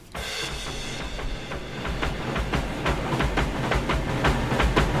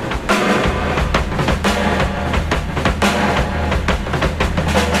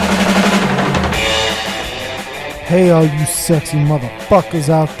Hey, all you sexy motherfuckers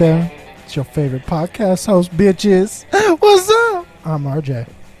out there. It's your favorite podcast host, bitches. What's up? I'm RJ.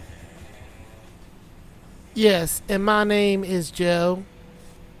 Yes, and my name is Joe.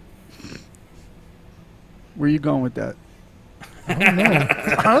 Where you going with that? I don't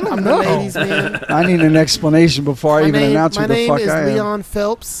know. I'm the ladies' man. I need an explanation before I even announce who the fuck I am. My name is Leon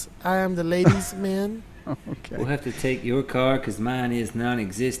Phelps. I am the ladies' man. Okay. We'll have to take your car because mine is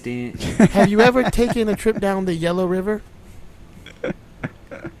non-existent. Have you ever taken a trip down the Yellow River?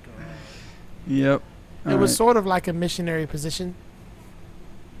 Yep. It was sort of like a missionary position.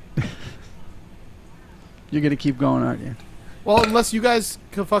 You're going to keep going, aren't you? Well, unless you guys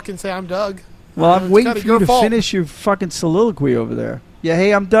could fucking say I'm Doug. Well, I'm It's waiting kinda for you your to fault. finish your fucking soliloquy over there. Yeah,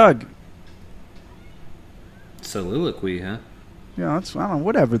 hey, I'm Doug. Soliloquy, huh? Yeah, that's, I don't know,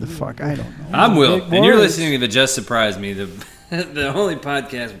 whatever the fuck. I don't know. I'm Will, Big and you're words. listening to the Just Surprise Me, the only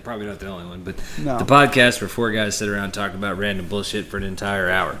podcast, probably not the only one, but No. the podcast where four guys sit around talking about random bullshit for an entire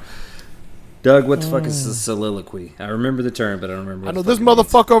hour. Doug, what the fuck is a soliloquy? I remember the term, but I don't remember. I what know the this fuck it means.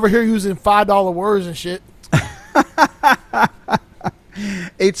 motherfucker over here using $5 words and shit.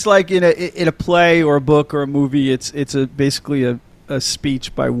 It's like in a play or a book or a movie. It's basically a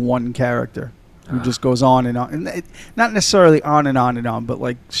speech by one character who just goes on and on, and not necessarily on and on and on, but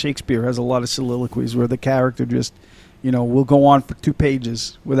like Shakespeare has a lot of soliloquies where the character just, will go on for 2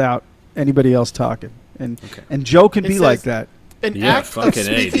 pages without anybody else talking, and Joe can It be says- like that. An Yeah, act of fucking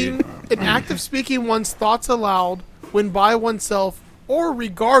A, speaking, dude. an act of speaking one's thoughts aloud when by oneself or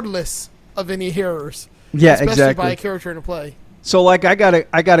regardless of any hearers. Yeah, especially exactly. by a character in a play. So like I got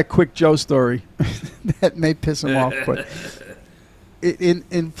a quick Joe story that may piss him off, but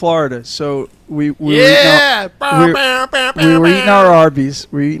in Florida, so we were Yeah. we were eating our Arby's.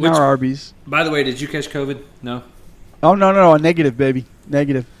 We were eating Which- our Arby's. By the way, did you catch COVID? No? Oh no, negative, baby,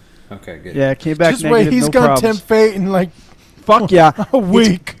 negative. Okay, good. Yeah, came back Just negative. wait, he's no gonna problems. tempt fate in like Fuck yeah, a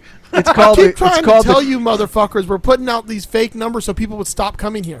week. it's I called. keep It's trying to called tell you motherfuckers we're putting out these fake numbers so people would stop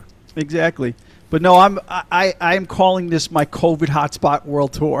coming here. exactly. But no, I'm calling this my COVID hotspot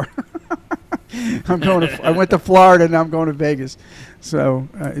world tour. I went to Florida and now I'm going to Vegas, so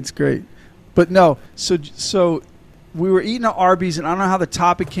it's great. But no, so we were eating at Arby's and I don't know how the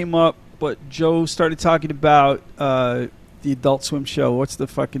topic came up, but Joe started talking about the Adult Swim show. What's the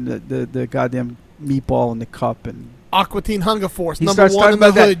fucking the goddamn meatball in the cup, and Aqua Teen Hunger Force, He number starts 1 talking in the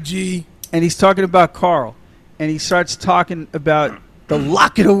about that. hood, G. he's talking about Carl, and he starts talking about the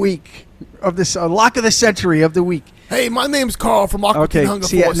lock of the week of this lock of the century of the week. Hey, my name's Carl from Aqua Okay, Teen Hunger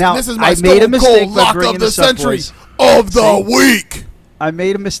see, Force. now, and this is my I made a Stone mistake Cold by lock bringing of the this up, century boys. of the See? week. I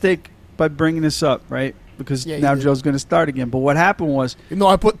made a mistake by bringing this up, right? Because Yeah, you now did. Joe's going to start again. But what happened was, You know,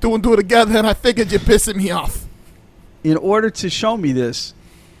 I put 2 and 2 together and I figured you're pissing me off. in order to show me this,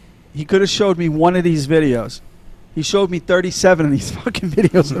 he could have showed me one of these videos. He showed me 37 of these fucking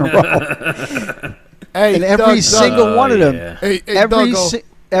videos in a row. Hey, And every Doug, single one of them, Yeah. Hey, every Dougo,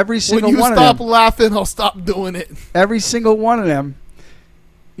 every when single you one of stop them, laughing, I'll stop doing it. every single one of them,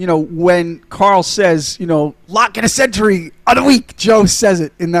 when Carl says, lock in a century of the week, Joe says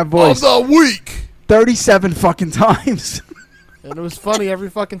it in that Of voice the week. 37 fucking times. And it was funny every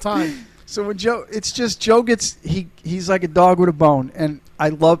fucking time. So when Joe, it's just Joe gets he's like a dog with a bone, and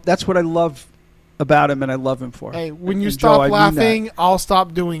that's what I love about him, and I love him for. Hey, when you And stop Joe, I mean laughing, that. I'll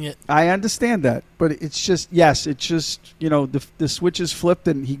stop doing it. I understand that, but it's just the switch is flipped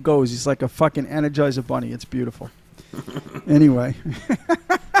and he goes. He's like a fucking Energizer bunny. It's beautiful. Anyway,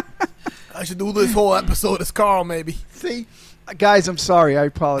 I should do this whole episode as Carl, maybe. see, guys, I'm sorry. I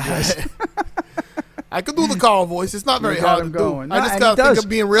apologize. I could do the Carl voice. It's not very You got hard to him do. going. I No, just and gotta he think does. of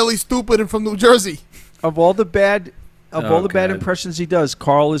being really stupid and from New Jersey. Of all the bad God. impressions he does,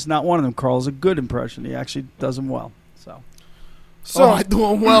 Carl is not one of them. Carl's a good impression. He actually does them well. So So I do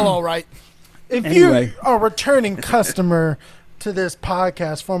them well, all right. If Anyway. you are a returning customer to this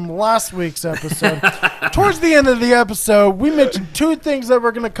podcast from last week's episode, towards the end of the episode, we mentioned 2 things that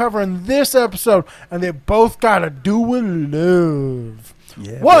we're going to cover in this episode, and they both got to do with love.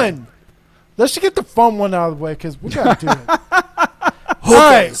 yeah. One, let's just get the fun one out of the way because we got to do it. All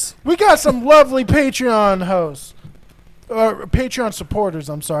right, Hookers. we got some lovely Patreon hosts, Patreon supporters,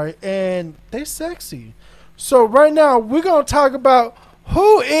 I'm sorry, and they sexy. So right now, we're going to talk about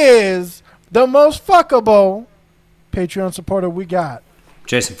who is the most fuckable Patreon supporter we got.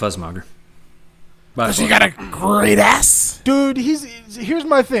 Jason Fuzzmonger. Because you got a great ass. Dude, here's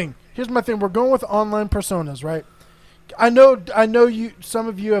my thing. We're going with online personas, right? I know you some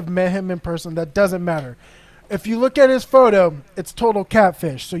of you have met him in person. That doesn't matter. If you look at his photo, it's total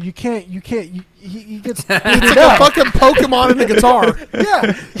catfish. So he gets booted It's like a up. fucking Pokemon and a guitar.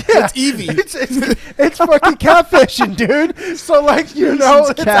 Yeah. It's Eevee. It's fucking catfishing, dude. So like it's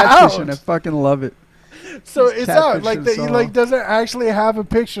catfishing. I out. fucking love it. So it's out. Like catfishing he us like all. doesn't actually have a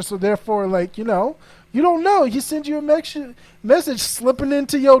picture. So therefore, like you don't know. He sends you a message slipping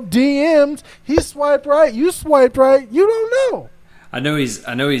into your DMs. He swiped right. You swiped right. You don't know. I know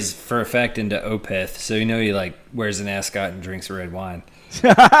he's for a fact into Opeth, so he like wears an ascot and drinks red wine.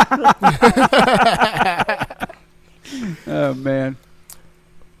 Oh man.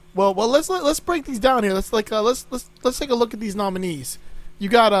 Well, let's break these down here. Let's take a look at these nominees. You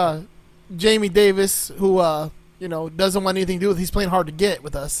got Jamie Davis, who doesn't want anything to do with. He's playing hard to get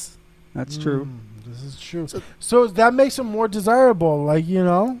with us. That's true. This is true. So that makes him more desirable. Like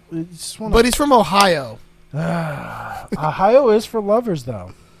just wanna, But he's from Ohio. Ohio is for lovers,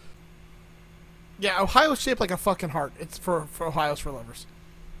 though. Yeah, Ohio's shaped like a fucking heart. It's for Ohio's for lovers.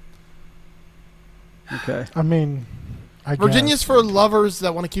 Okay. I mean, Virginia's guess. for lovers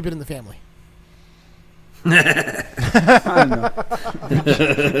that want to keep it in the family. I know.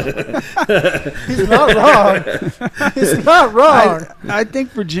 He's not wrong. He's not wrong. I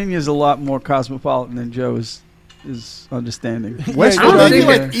think Virginia's a lot more cosmopolitan than Joe is understanding. Yeah, West I don't Virginia,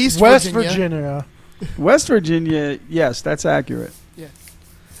 think like East West Virginia. Virginia. West Virginia, yes, that's accurate.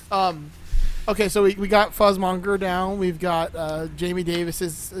 Okay, so we got Fuzzmonger down. We've got Jamie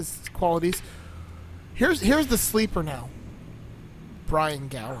Davis's qualities. Here's the sleeper now. Brian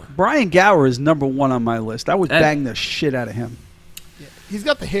Gower. Brian Gower is number one on my list. I would That- bang the shit out of him. Yeah. He's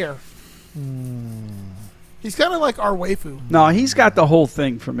got the hair. He's kind of like our waifu. No, he's got the whole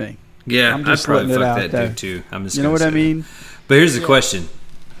thing for me. Yeah, I'm I'd just probably letting it fuck out that there. dude too. I'm just You know gonna what I say mean? it. But here's the Yeah. question: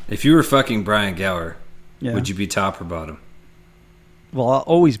 if you were fucking Brian Gower, Yeah. would you be top or bottom? Well, I'll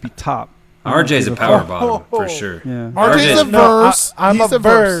always be top. I don't RJ's a give power fuck. bottom for sure. Yeah. RJ's a No, verse. I'm He's a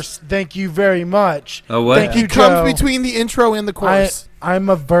verse. Thank you very much. Oh, what? Thank He you, comes Joe. between the intro and the chorus. I'm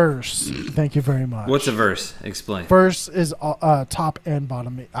a verse. Thank you very much. What's a verse? Explain. verse? Is top and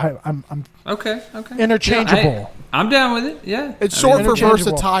bottom. I'm Okay. interchangeable. I'm down with it. Yeah. It's I short mean, for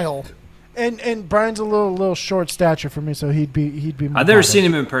interchangeable. versatile. And Brian's a little short stature for me, so he'd be. My I've never bottom. seen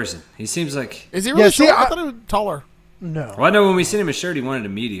him in person. He seems like. Is he really Yeah, see, short? I I- thought he was taller. No, Well, I know when we seen him in shirt, he wanted a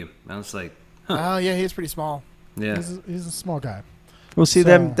medium. I was like, Oh, yeah, he is pretty small. yeah. he's a small guy. Well, see,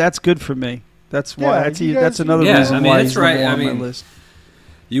 So- that's good for me. That's why. Yeah, that's you that's guys- another Yeah, reason I mean, why that's he's number right. one I on my mean, list.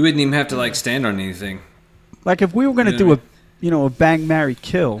 You wouldn't even have to like stand on anything. Like if we were going to You do know a bang, marry,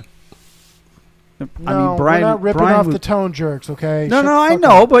 kill. No, I mean, Brian. we're not ripping Brian off would, the tone jerks, okay? No, Shut no, the I fuck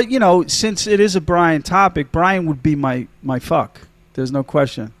know, up. but since it is a Brian topic, Brian would be my fuck. There's no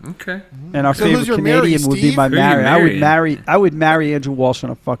question. Okay. And our So who's favorite your Canadian marry, would be Steve? my Who you marry. marrying? I would marry Andrew Walsh in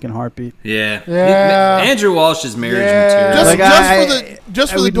a fucking heartbeat. Yeah. Yeah. Andrew Walsh's marriage Yeah. Just, material.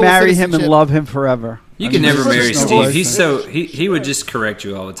 just I for the would dual marry him and citizenship. love him forever. You I can mean, never there's marry just no Steve. question. He's so he would just correct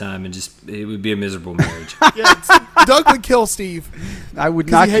you all the time and just it would be a miserable marriage. Yeah, Doug would kill Steve. I would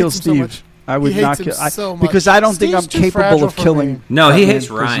 'Cause not he kill hates him so Steve. much. I would He not hates him kill so much. because I don't think I'm Steve's too capable fragile of for killing. me. No, he that man, hates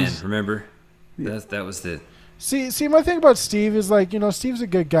 'cause Ryan. he's- Remember? That was the. See, my thing about Steve is like, Steve's a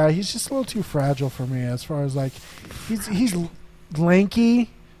good guy. He's just a little too fragile for me as far as like, he's lanky.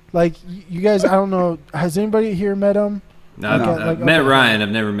 Like you guys, I don't know. Has anybody here met him? No, Okay, I've like, met okay. Ryan.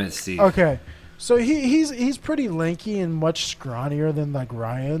 I've never met Steve. Okay, so he's pretty lanky and much scrawnier than like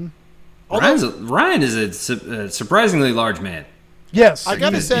Ryan. Ryan is a surprisingly large man. Yes, I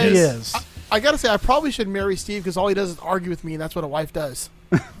gotta he say- is. I gotta say, I probably should marry Steve because all he does is argue with me, and that's what a wife does.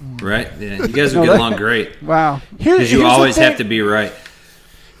 Right? Yeah. You guys would get along great Wow. because you always have to be right.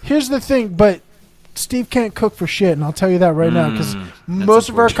 Here's the thing, but Steve can't cook for shit, and I'll tell you that right now because most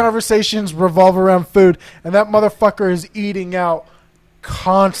of our unfortunate. conversations revolve around food, and that motherfucker is eating out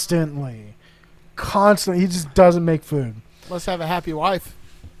constantly. He just doesn't make food. Let's have a happy wife.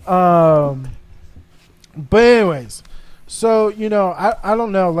 But anyways, so I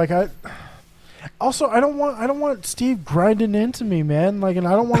don't know. Like I don't want Steve grinding into me, man. Like, and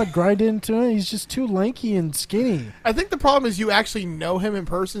I don't want to grind into him. He's just too lanky and skinny. I think the problem is you actually know him in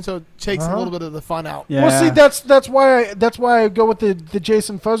person, so it takes a little bit of the fun out. Yeah. Well, see, that's why I go with the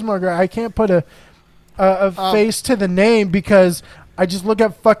Jason Fuzzmarger. I can't put a face to the name because I just look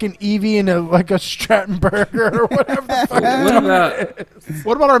at fucking Evie and a Strattenberger or whatever. The fuck. What about?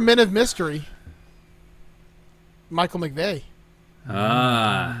 What about our Men of Mystery? Michael McVeigh.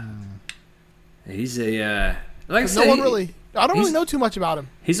 He's a like I 'Cause said, no one really. I don't really he's- know too much about him.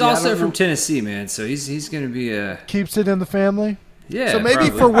 He's Yeah, I also don't from know. Tennessee, man. So he's gonna be a Keeps it in the family. yeah. So maybe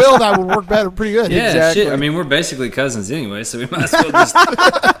probably. for Will that would work better, pretty good. yeah, Exactly. shit. I mean, we're basically cousins anyway, so we might as well just.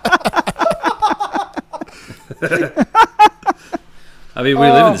 I mean, we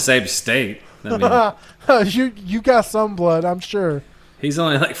live in the same state. I mean, you got some blood, I'm sure. he's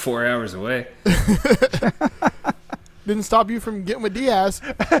only like 4 hours away. Didn't stop you from getting with Diaz.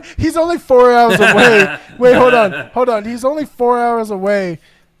 He's only 4 hours away. Wait, hold on. He's only 4 hours away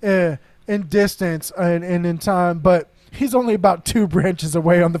in distance and in time, but he's only about 2 branches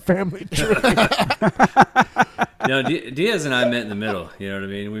away on the family tree. Diaz and I met in the middle. You know what I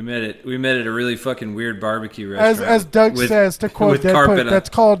mean? We met at a really fucking weird barbecue restaurant. As Doug says, to quote with carpet Deadpool, that's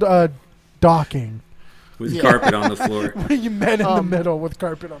called docking. with carpet on the floor. You met in the middle with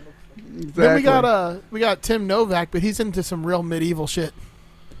carpet on the floor. Then we got Tim Novak, but he's into some real medieval shit.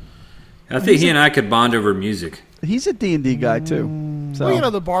 I think he and I could bond over music. He's a D&D guy too. So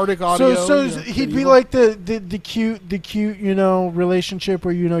Well, the bardic audio. So he'd be medieval. like the cute relationship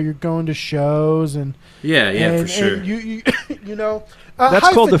where you're going to shows and Yeah, for sure. and you that's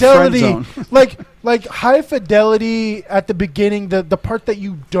high called the friend fidelity, zone. like high fidelity at the beginning, the part that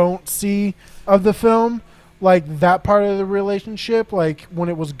you don't see of the film, like that part of the relationship, like when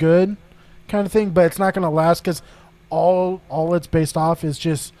it was good, kind of thing. But it's not gonna last because all it's based off is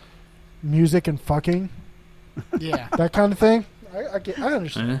just music and fucking, Yeah. that kind of thing. I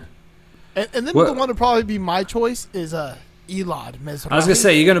understand. Uh-huh. And then What- the one would probably be my choice is Elad Mizrahi. I was gonna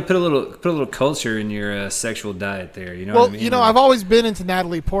say you're gonna put a little culture in your sexual diet there. You know Well, what I mean? I've always been into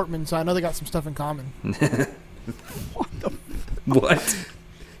Natalie Portman, so I know they got some stuff in common. What?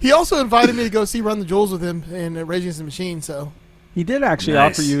 He also invited me to go see Run the Jewels with him in Rage Against the Machine. So, he did actually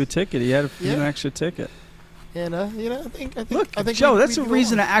Nice. offer you a ticket. He had Yeah. an extra ticket. and I think Look, I think Joe, we- that's we a get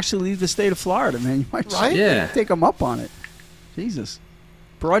reason to along. actually leave the state of Florida, man. You might Right? Yeah. take him up on it. Jesus,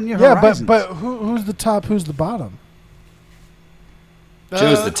 broaden your Yeah, horizons. but who's the top? Who's the bottom?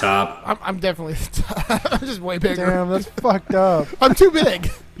 Joe's the top. I'm definitely the top. I'm just way bigger. Damn, that's fucked up. I'm too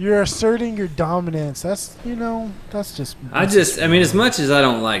big. You're asserting your dominance. That's that's just. I mean, as much as I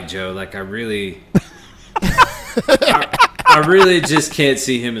don't like Joe, like I really, I really just can't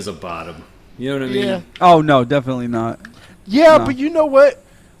see him as a bottom. You know what I mean? Yeah. oh no, definitely not. Yeah, No. but you know what,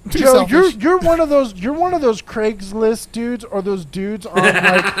 Too Joe, selfish. you're one of those Craigslist dudes or those dudes on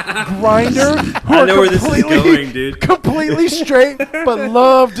like Grinder who I are know where this is completely going, dude. completely straight but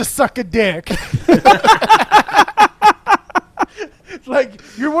love to suck a dick. Like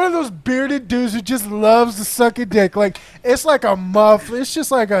you're one of those bearded dudes who just loves to suck a dick. Like it's like a muff. It's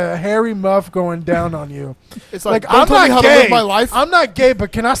just like a hairy muff going down on you. It's Like like, don't I'm tell me not how to gay. live my life. I'm not gay,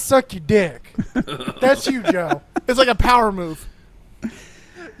 but can I suck your dick? That's you, Joe. It's like a power move.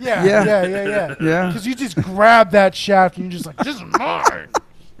 Yeah, Yeah. yeah. Yeah. Because you just grab that shaft and you're just like, this is mine.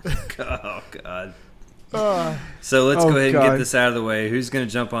 Oh God. Uh, So let's Oh, go ahead and God. get this out of the way. Who's gonna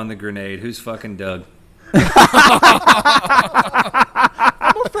jump on the grenade? Who's fucking Doug?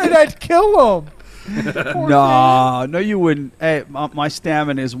 I'm afraid I'd kill him. Poor No, you wouldn't. Hey, my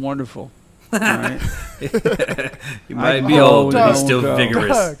stamina is wonderful. All right. He might I- be oh, old, but he's Doug. still Doug.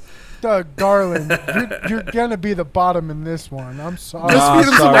 vigorous. Doug, darling, you're gonna be the bottom in this one. I'm sorry. Just feed him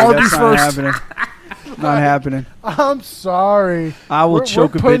some sorry, Arby's that's not first. happening. Not happening. I'm sorry. I will We're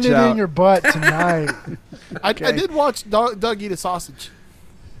choke a putting bitch it out. in your butt tonight. I Okay. did watch Doug eat a sausage.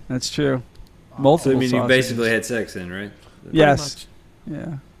 That's true. So Multiple I mean, you sausages. basically had sex then, right? Pretty Yes.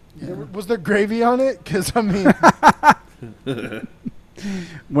 much. Yeah. Was there gravy on it? Because I mean,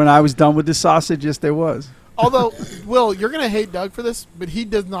 When I was done with the sausage, yes, there was. Although, Will, you're gonna hate Doug for this, but he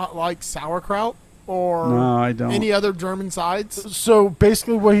does not like sauerkraut or No, I don't. any other German sides. so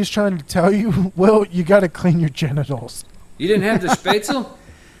basically, what he's trying to tell you, Will, you got to clean your genitals. You didn't have the spätzle?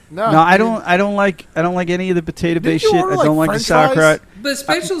 No, I don't like any of the potato-based Didn't you shit. order, I don't like, like the French fries? sauerkraut. But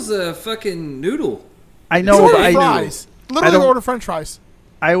spätzle's a fucking noodle. I No, know, order but I fries. Literally don't- order French fries.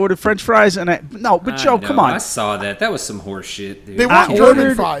 ordered French fries, and but Joe, come I on. saw that. That was some horse shit, dude. They I want German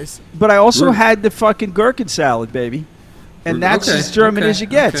ordered- fries. But I also We're- had the fucking gherkin salad, baby, and that's Okay, as German okay, as you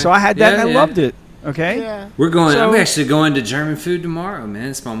get. okay. So I had that, Yeah, and I yeah. loved it. Okay. Yeah. We're going. So- I'm actually going to German food tomorrow, man.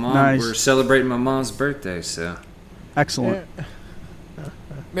 It's my mom. Nice. We're celebrating my mom's birthday, so Excellent.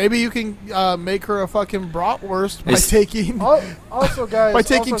 Maybe you can make her a fucking bratwurst by It's- taking Also, guys, by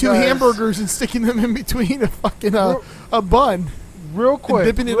taking also, two guys, hamburgers and sticking them in between a fucking a bun. Real quick,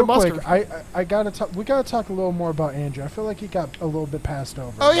 dipping it in real mustard. quick. I gotta talk. We gotta talk a little more about Andrew. I feel like he got a little bit passed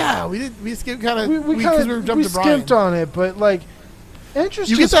over. Oh yeah, we did. We skipped kind of. we because kind we were of jumping to Brian. skipped on it, but like, Andrew's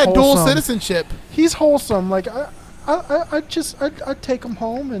You get just that dual wholesome. citizenship. He's wholesome. Like I'd take him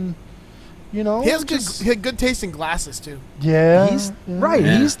home and He has just he had good taste in glasses too. yeah. He's yeah. right.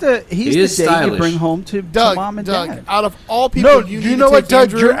 Yeah. He's the He the is date stylish. you bring home to Doug, mom and Doug, dad. out of all people, No, you you need know to what, take Doug?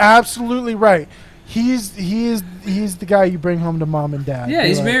 Andrew. You're absolutely right. he's the guy you bring home to mom and dad. Yeah,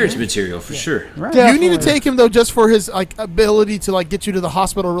 he's You're like, marriage material for sure. Right. Yeah. You need to Definitely. take him though, just for his like ability to like get you to the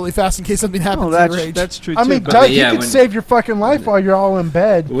hospital really fast in case something happens. Oh, at your age. that's true I too. mean, but- Doug, yeah, he could when- save your fucking life while you're all in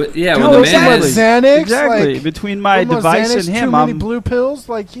bed. Yeah, No, when the it's man like is Xanax, exactly. like, Between my Almost device Xanax, and him, too many I'm blue pills.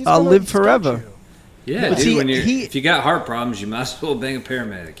 Like I'll gonna live sketch forever. you. yeah, But dude. see, when you're he- if you got heart problems, you might as well bang a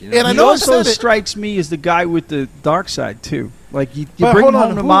paramedic. You know? And I he know I also said it. strikes me as the guy with the dark side too. Like you But bring him hold on,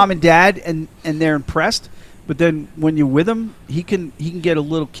 home to who- mom and dad, and they're impressed. But then when you're with him, he can get a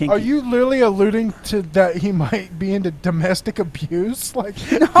little kinky. Are you literally alluding to that he might be into domestic abuse? Like,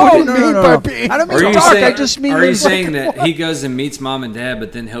 No, what do you no, mean no, by no. being? I don't mean Are you dark. saying, I just mean are you like- saying that he goes and meets mom and dad,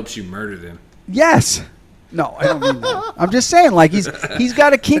 but then helps you murder them? Yes. No, I don't mean that. I'm just saying, like he's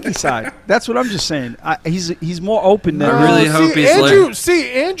got a kinky side. That's what I'm just saying. He's more open than I really see, hope he's Andrew. like-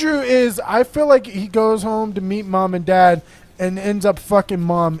 See, Andrew is. I feel like he goes home to meet mom and dad, and ends up fucking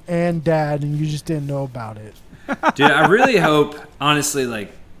mom and dad, and you just didn't know about it. Dude, I really hope, honestly,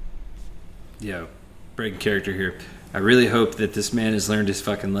 like, breaking character here. I really hope that this man has learned his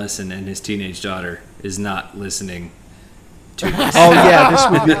fucking lesson and his teenage daughter is not listening to this. Oh yeah, this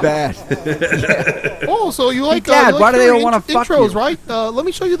would be bad. Oh, so you like Dad, you like why do they hearing all wanna fuck intros, you? right? Let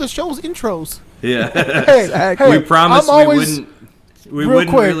me show you the show's intros. Yeah. Hey, Exactly. hey, We promised I'm always, we real wouldn't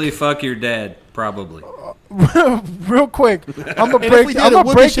quick. really fuck your dad, probably. real quick. I'm gonna if break. we did, I'm it gonna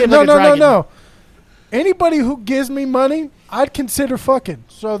would be break shaped it. No, like a no, no, dragon. no. Anybody who gives me money, I'd consider fucking.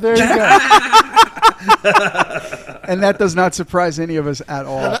 So there you go. And that does not surprise any of us at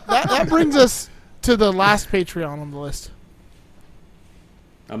all. That brings us to the last Patreon on the list.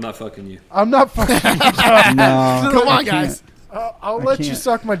 I'm not fucking you. I'm not fucking. No. Come I on, can't. guys. I'll let you can't.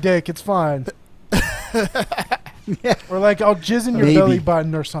 suck my dick. It's fine. Or like I'll jizz in your Maybe. belly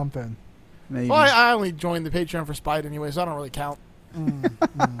button or something. Maybe. Well, I only joined the Patreon for Spite anyway, so I don't really count.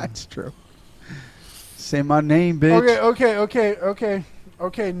 That's true. Say my name, bitch.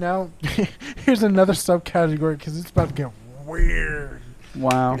 Okay. Now here's another subcategory because it's about to get weird.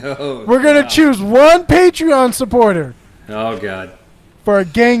 Wow. Oh, We're gonna God. choose one Patreon supporter Oh, God. for a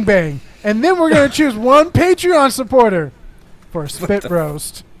gangbang, and then we're gonna choose one Patreon supporter for a spit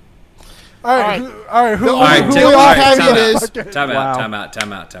roast. All right. Who The All right, only take- only all right, caveat time is out. Time Wow. out.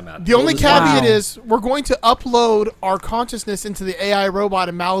 Time out. the only Hold this caveat Wow. is we're going to upload our consciousness into the AI robot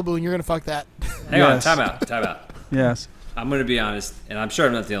in Malibu, and you're gonna fuck that. Hang on, Yes. time out. Yes. I'm going to be honest, and I'm sure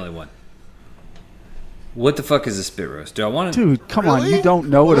I'm not the only one. What the fuck is a spit roast? Do I want to... Dude, come on. Really? You don't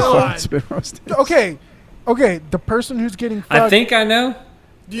know what a Come fucking on. spit roast is. Okay. The person who's getting fucked. I think I know.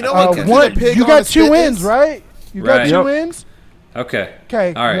 Do you know what Okay. considered pig you on got a two spit ends, is? right? You got Right. two Yep. ends. Okay.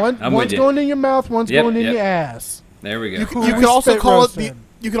 Okay. All right, I'm One's with you. going in your mouth. One's Yep, going in yep. your ass. There we go. You Who can we also spit call it the. roasted.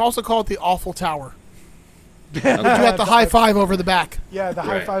 You can also call it the awful tower. Okay. You got the high five over the back. Yeah, the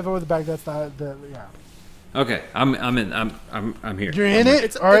high Right. five over the back. That's the yeah. Okay. I'm in. I'm here. You're in it.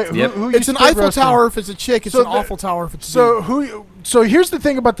 It's- All right. it's- Yep. Who you It's an spit Eiffel roasting? Tower if it's a chick. It's So an the- awful tower if it's a So dude. who? So here's the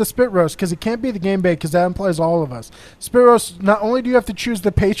thing about the spit roast, because it can't be the game bait, because that implies all of us. Spit roast. Not only do you have to choose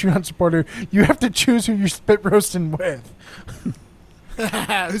the Patreon supporter, you have to choose who you're spit roasting with.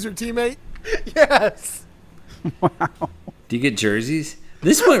 Who's your teammate? Yes. Do you get jerseys?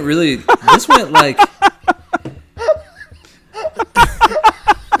 This went really... This went like...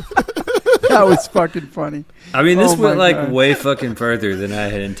 That was fucking funny. I mean, this Oh went my like God. way fucking further than I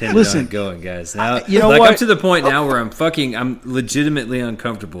had intended Listen, on going, guys. Now, you know like, what? I'm to the point now where I'm legitimately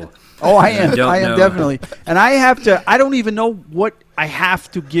uncomfortable. Oh, I am. don't I am know. definitely. And I have to. I don't even know what I have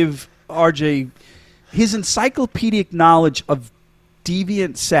to give RJ. His encyclopedic knowledge of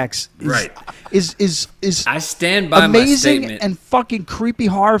deviant sex is Right. is I stand by my amazing statement. and fucking creepy,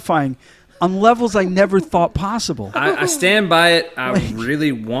 horrifying on levels I never thought possible. I stand by it. I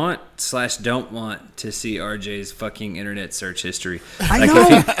really want/don't want to see RJ's fucking internet search history. I Like, know.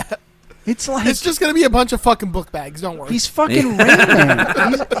 if he- It's like It's just gonna be a bunch of fucking book bags. Don't worry. he's fucking Rain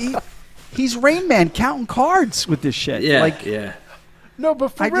Man. He's Rain Man counting cards with this shit. yeah, like yeah. No, but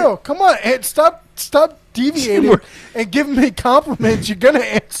for I real, come on, Ed, stop deviating and giving me compliments. You're gonna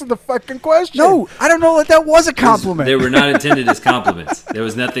answer the fucking question. no, I don't know that that was a compliment. They were not intended as compliments. There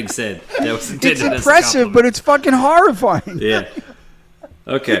was nothing said. That was intended It's as a impressive, compliment. but it's fucking horrifying. Yeah.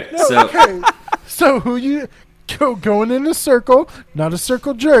 Okay, No, so okay. So who you going in a circle? Not a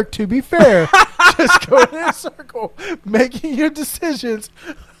circle jerk, to be fair. Just going in a circle, making your decisions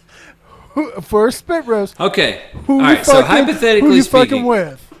for a spit roast. okay. Who All you right. So fucking, who hypothetically you fucking speaking,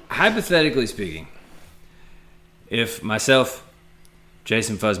 with? if myself,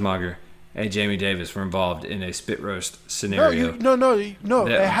 Jason Fuzzmonger, and Jamie Davis were involved in a spit roast No, scenario, no.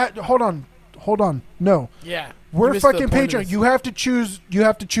 Yeah. Hold on. No, yeah. we're You missed the fucking point of Patreon. this. You have to choose. You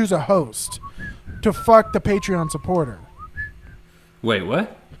have to choose a host. to fuck the Patreon supporter. Wait,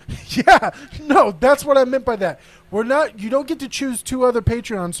 what? Yeah, no, that's what I meant by that. We're not. You don't get to choose two other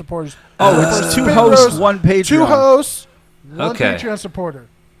Patreon supporters. Oh, it's two Spin hosts, Bros, one Patreon. Two hosts, one Okay. Patreon supporter.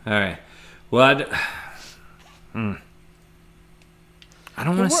 All right. Well, I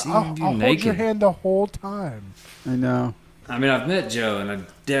don't want to see I'll him do hold naked. your hand the whole time. I know. I mean, I've met Joe, and I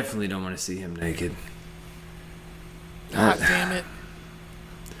definitely don't want to see him naked. God damn it.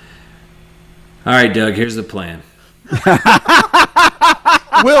 All right, Doug. Here's the plan.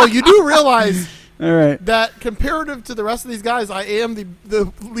 Will, you do realize All right. that comparative to the rest of these guys, I am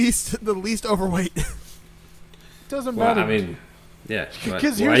the least overweight. Doesn't Well, matter. I mean, yeah.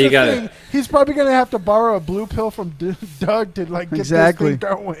 because why here's you the gotta? thing: he's probably gonna have to borrow a blue pill from Doug to like get Exactly. this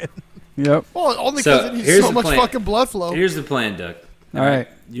thing going. Yep. Well, only So, because it needs here's so the much plan. fucking blood flow. Here's the plan, Doug. All right.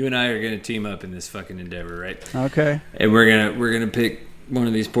 You and I are gonna team up in this fucking endeavor, right? Okay. And we're gonna pick one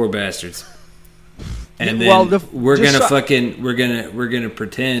of these poor bastards. And then Well, we're just gonna so- fucking we're gonna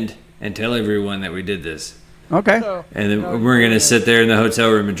pretend and tell everyone that we did this. Okay. So, And then no, we're gonna sit there in the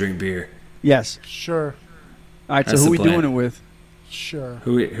hotel room and drink beer. Yes. Sure, All right. That's So who the we plan. doing it with? sure.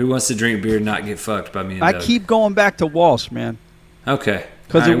 Who wants to drink beer and not get fucked by me and I Doug? keep going back to Walsh, man, Okay.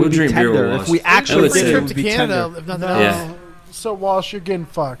 because All right, it would we'll be drink beer tender. with If Walsh. we actually would free did, say- it trip would to be Canada, tender. if nothing No. else. Yeah. So Walsh, you're getting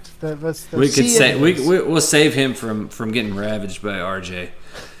fucked. That's We could See, say it we'll save him from getting ravaged by RJ.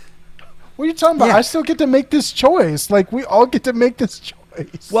 What are you talking about? Yeah. I still get to make this choice. Like we all get to make this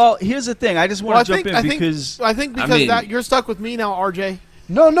choice. Well, here's the thing. I just Well, want to jump in I because think because mean- that you're stuck with me now, RJ.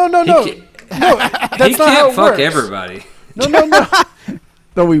 no. He No, can't- that's he not how can't it fuck works. everybody. No.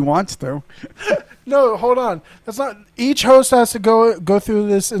 though he wants to. No, hold on. That's not. Each host has to go through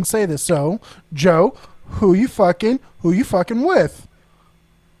this and say this. So, Joe, who you fucking with?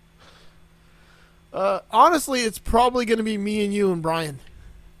 Honestly, it's probably going to be me and you and Brian.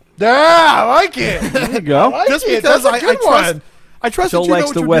 Yeah, I like it. There you go. Just it. because That's a good one. I trust Joe that you know likes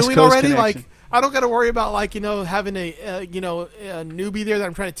what the you're West doing Coast already. connection. Like, I don't got to worry about having a a newbie there that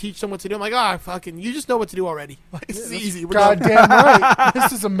I'm trying to teach them what to do. I'm like, fucking, you just know what to do already. Like, this is easy. We're done. Goddamn right.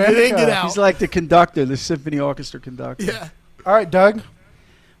 This is America. Get out. He's like the conductor, the symphony orchestra conductor. Yeah. All right, Doug.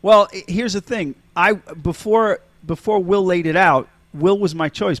 Well, here's the thing. Before Will laid it out, Will was my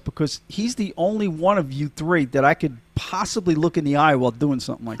choice because he's the only one of you three that I could possibly look in the eye while doing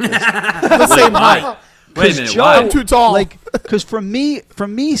something like this. The same height. Wait a minute. Joe, Why? I'm too tall. Like, because for me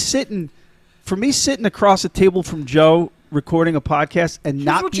sitting across the table from Joe recording a podcast and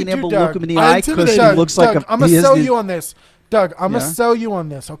not what you being do, able to Doug. look him in the I eye because intimidate he Doug, looks like I'm gonna he is sell the- you on this, Doug. I'm gonna Yeah? sell you on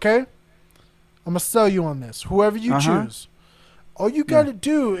this. Okay. I'm gonna sell you on this. Whoever you Uh-huh. choose, all you got to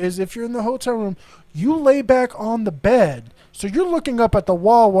do is if you're in the hotel room, you lay back on the bed, so you're looking up at the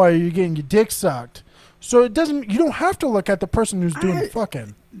wall while you're getting your dick sucked. So it doesn't. You don't have to look at the person who's doing the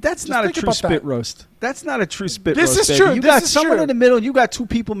fucking. That's Just not a think true about spit that. roast. That's not a true spit This roast. is baby. true. You This got is someone true. in the middle. You got two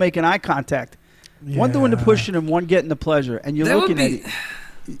people making eye contact. One doing the Yeah. pushing and one getting the pleasure, and you're That would looking at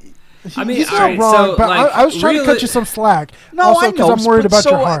be. it. I mean, He's all not right, wrong, so, but like, I was trying to cut really- you some slack. No, also, I know. I'm worried but about so,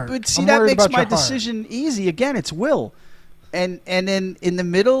 your heart. But see, I'm that worried makes about my your heart. decision easy. Again, it's Will, and then in the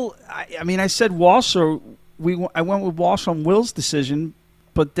middle, I mean, I said Walsh, so I went with Walsh on Will's decision,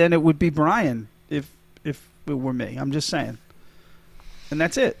 but then it would be Brian if it were me. I'm just saying, and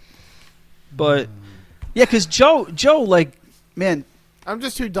that's it. But yeah, because Joe, like, man, I'm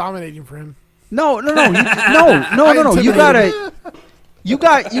just too dominating for him. no. You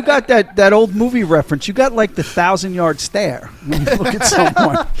gotta. You got that old movie reference. You got like the 1,000-yard stare when you look at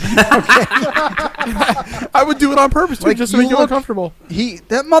someone. I would do it on purpose too, Like, just to you make you look- uncomfortable.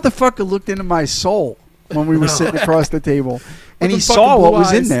 That motherfucker looked into my soul when we were sitting across the table, and the he fucking saw what blue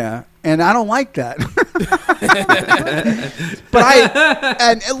was in eyes. there, and I don't like that. But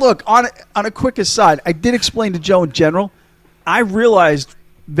and look, on a quick aside, I did explain to Joe in general. I realized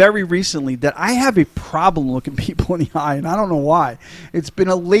very recently that I have a problem looking people in the eye, and I don't know why. It's been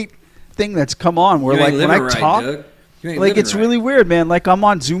a late thing that's come on where, You ain't like, when I living right, talk. Doug. You ain't Like, living it's right. really weird, man. Like, I'm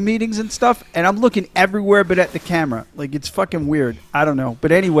on Zoom meetings and stuff, and I'm looking everywhere but at the camera. Like, it's fucking weird. I don't know.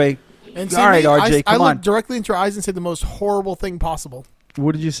 But anyway, And all right, RJ, I come look on. directly into your eyes and say the most horrible thing possible.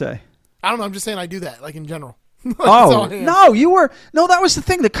 What did you say? I don't know. I'm just saying I do that, like in general. Oh, all I am. no, you were. No, that was the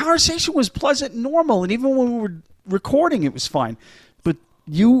thing. The conversation was pleasant and normal, and even when we were recording, it was fine. But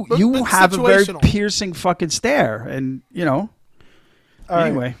you But have a very situational. piercing fucking stare, and, you know. All right.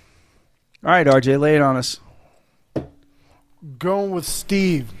 Anyway. All right, RJ, lay it on us. Going with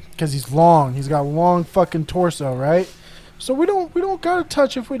Steve because he's long. He's got a long fucking torso, right? So we don't gotta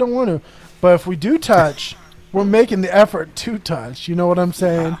touch if we don't want to, but if we do touch, we're making the effort to touch. You know what I'm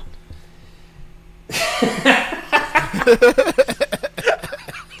saying?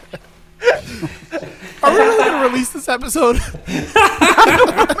 Are we really going to release this episode?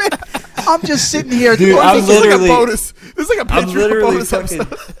 I'm just sitting here. Dude, thinking- I'm This is like a literally- bonus. This is like a I'm Patreon literally bonus fucking.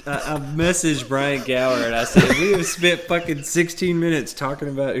 episode. I messaged Brian Gower and I said we have spent fucking 16 minutes talking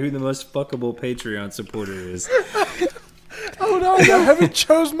about who the most fuckable Patreon supporter is. Hold on, I haven't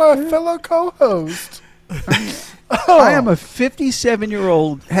chose my fellow co-host. I am a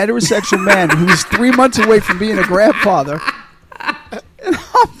 57-year-old heterosexual man who's 3 months away from being a grandfather. And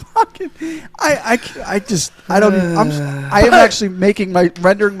I'm fucking. I don't even. I am actually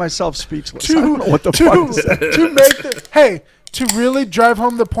rendering myself speechless. I don't know what the fuck to say. to make to really drive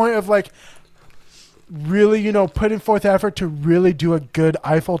home the point of like really, putting forth effort to really do a good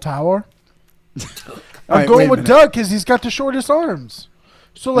Eiffel Tower. All right, I'm going wait a with minute. Doug because he's got the shortest arms.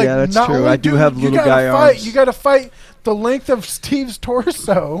 So like, Yeah, that's not true. only I do have you little gotta guy fight, arms. You got to fight the length of Steve's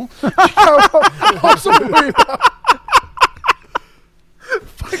torso. You gotta also worry about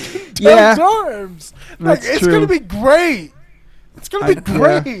fucking Yeah. Doug's arms. Like, That's it's true. gonna be great. It's gonna be Yeah.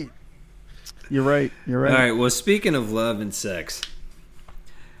 great. You're right. You're right. All right. Well, speaking of love and sex,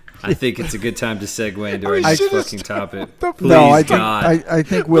 I think it's a good time to segue into our We next should've fucking topic. the- Please, No, God. I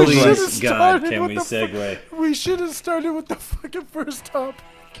think Will's We right. should've Please, God, started can with we the segue? We should have started with the fucking first topic.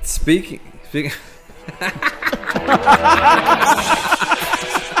 Speaking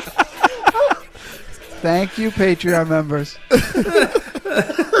Thank you, Patreon members.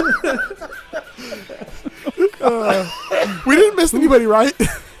 We didn't miss anybody, right?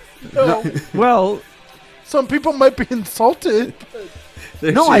 Well, Some people might be insulted.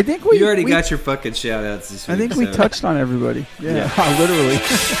 No, I think we- You already we- got your fucking shout outs this week. I think we so- touched on everybody. Yeah, literally.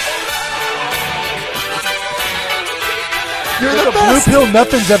 You're the blue pill.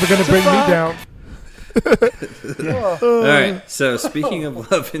 Nothing's ever gonna bring me down. All right. So speaking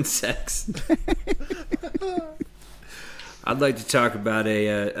of love and sex, I'd like to talk about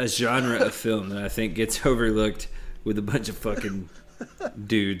a genre of film that I think gets overlooked with a bunch of fucking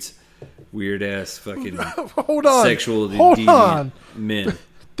dudes, weird ass fucking Hold on. sexual Hold deviant on. men.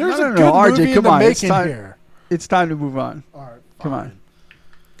 There's No, a no, good no, RJ, movie in come the on, it's making time. here. It's time to move on. All right, Come on.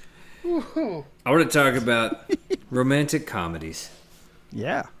 I want to talk about romantic comedies.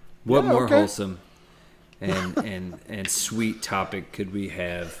 Yeah. What Yeah, more okay. wholesome and sweet topic could we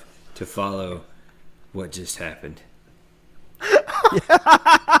have to follow what just happened?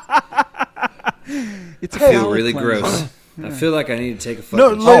 It's I feel palate really cleanser. gross. I feel like I need to take a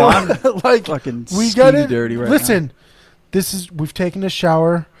fucking No, shower. like Fucking we got skeevy it. dirty right Listen, this is we've taken a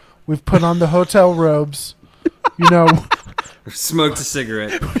shower. We've put on the hotel robes. You know, Smoked a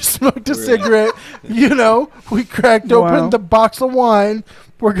cigarette. we smoked a cigarette. You know, we cracked open Wow. the box of wine.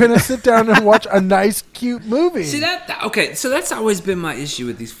 We're gonna sit down and watch a nice, cute movie. See okay, so that's always been my issue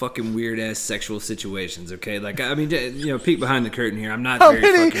with these fucking weird ass sexual situations. Okay, like I mean, peek behind the curtain here. I'm not How very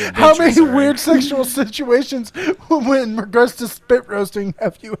many, fucking how many adventurous, all right? weird sexual situations, in regards to spit roasting,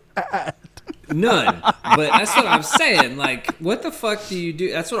 have you had? None. But that's what I'm saying. Like, what the fuck do you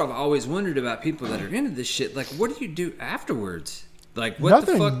do? That's what I've always wondered about people that are into this shit. Like, what do you do afterwards? Like, what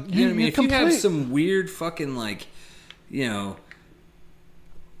Nothing. the fuck? You know what I mean? You're If you have complete. some weird fucking, like,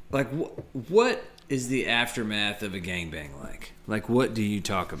 like, what is the aftermath of a gangbang like? Like, what do you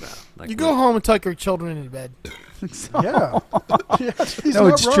talk about? Like, You go home and tuck your children into bed. Yeah. Yeah, he's No,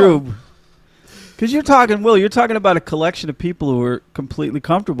 not it's wrong. true. Because you're talking about a collection of people who are completely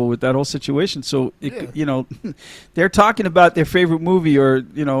comfortable with that whole situation. So, they're talking about their favorite movie or,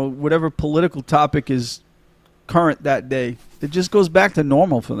 whatever political topic is current that day. It just goes back to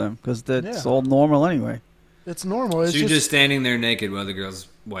normal for them because that's Yeah. all normal anyway. It's normal. It's So you're just standing there naked while the girl's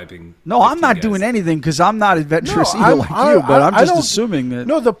wiping. No, I'm 15 not guys. doing anything because I'm not adventurous No, either I'm- like I- you, but I'm I just don't- assuming that.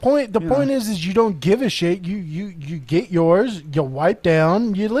 No, the point You know. is you don't give a shit. You get yours, you wipe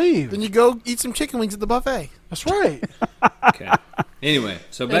down, you leave. Then you go eat some chicken wings at the buffet. That's right. Okay. Anyway,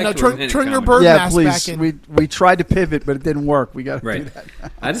 so And back now to turn romantic your comedy. bird Yeah, mask please. back in. We tried to pivot, but it didn't work. We got to do Right. that.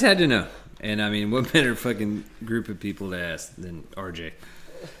 I just had to know. And I mean, what better fucking group of people to ask than RJ?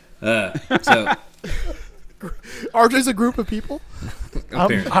 So, RJ's a group of people.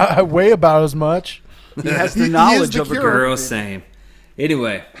 apparently. I weigh about as much. He has He the is knowledge the of a cure. girl. Girl, same.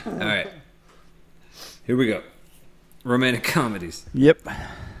 Anyway, all right. Here we go. Romantic comedies. Yep.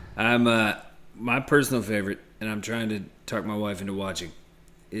 I'm my personal favorite, and I'm trying to talk my wife into watching,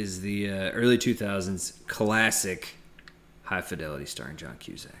 is the early 2000s classic High Fidelity starring John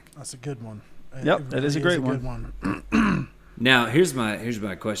Cusack. That's a good one. Yep, that is a great good one. Now, here's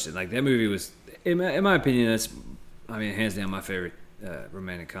my question. Like, that movie was, in my opinion, hands down my favorite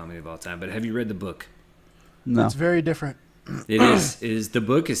romantic comedy of all time. But have you read the book? No. It's very different. It is. The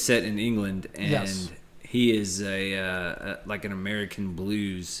book is set in England, and Yes. he is like an American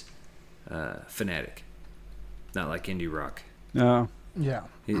blues fanatic. not like indie rock. No. Yeah.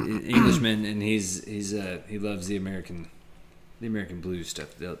 Englishman, and he loves the American blues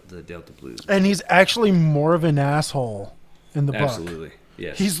stuff, the Delta blues. And he's actually more of an asshole in the book. Absolutely,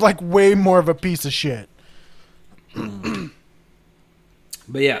 yes. He's like way more of a piece of shit. But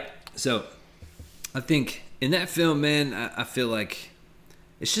yeah, so I think in that film, man, I feel like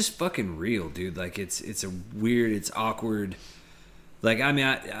it's just fucking real, dude. Like it's a weird, it's awkward. Like, I mean,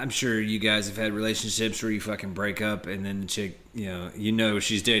 I'm sure you guys have had relationships where you fucking break up and then the chick, you know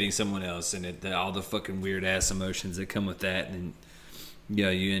she's dating someone else, and all the fucking weird ass emotions that come with that, and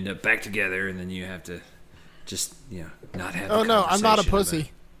you end up back together, and then you have to just not have. Oh no, I'm not a conversation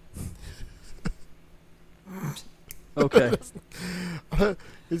pussy. Okay.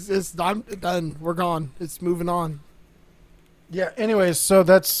 It's I'm done. We're gone. It's moving on. Yeah. Anyways, so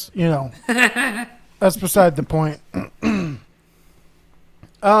that's that's beside the point.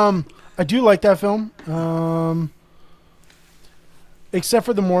 I do like that film. Except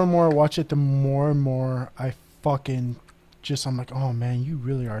for the more and more I watch it, the more and more I fucking I'm like, oh man, you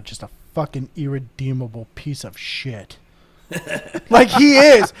really are just a fucking irredeemable piece of shit. Like he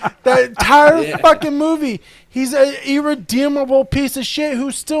is. That entire fucking movie, he's an irredeemable piece of shit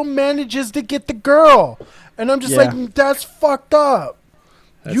who still manages to get the girl. And I'm just like, that's fucked up.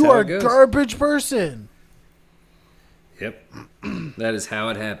 That's you how are it a goes. garbage person. Yep, that is how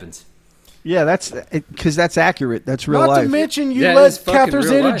it happens. Yeah, that's because that's accurate. That's real Not life. to mention you Yeah, it let is fucking Catherine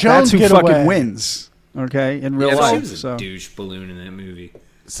real life. Zeta-Jones That's who get fucking away. wins. Okay, in real Yeah, but she life. was a So douche balloon in that movie.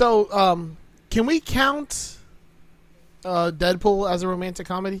 So, can we count Deadpool as a romantic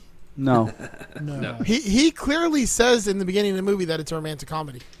comedy? no. No. He clearly says in the beginning of the movie that it's a romantic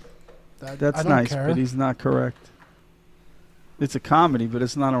comedy. I That's don't nice, care. but he's not correct. It's a comedy, but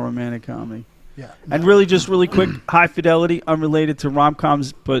it's not a romantic comedy. Yeah. And really, just really quick, High Fidelity, unrelated to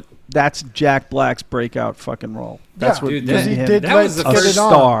rom-coms, but that's Jack Black's breakout fucking role. That's Yeah, what dude, made because he him did that was the a Get first It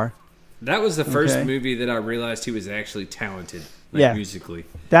On. star. That was the first Okay. movie that I realized he was actually talented, Yeah. musically.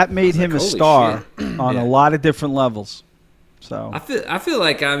 That made him like, a holy star shit. on Yeah. a lot of different levels. So I feel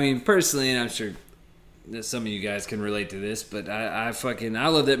like, I mean, personally, and I'm sure that some of you guys can relate to this, but I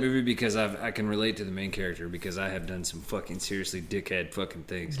love that movie because I can relate to the main character, because I have done some fucking seriously dickhead fucking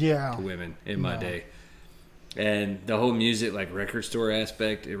things Yeah. to women in my day. And the whole music, like record store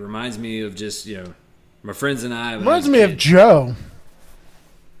aspect, it reminds me of just, my friends and I. Reminds me of Joe.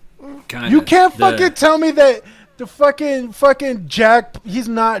 Kinda. You can't The- fucking tell me that the fucking Jack. He's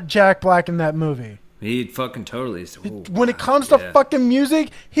not Jack Black in that movie. He fucking totally is. When it comes to fucking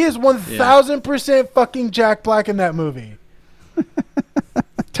music, he is 1000% fucking Jack Black in that movie.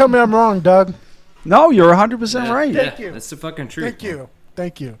 Tell me I'm wrong, Doug. no, you're 100% right. Thank you. That's the fucking truth. Thank you.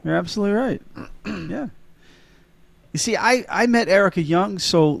 Thank you. You're absolutely right. Yeah. You see, I met Erica Young,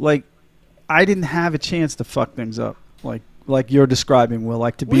 so like I didn't have a chance to fuck things up like you're describing, Will,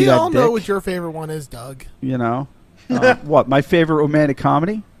 like to be We that all dick, know what your favorite one is, Doug. you know. What, my favorite romantic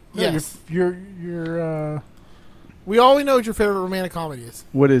comedy? Yes. You're We all know what your favorite romantic comedy is.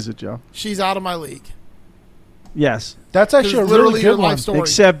 What is it, Joe? She's Out of My League. Yes. that's actually a It's really literally your good one. life story.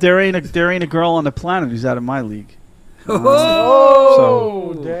 Except there ain't a girl on the planet who's out of my league.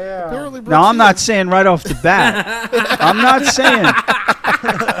 Oh, damn. Apparently Brooke Now I'm not Shields. saying right off the bat. I'm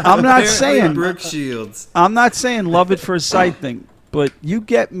not saying Brooke Shields. I'm not saying love at first sight thing, but you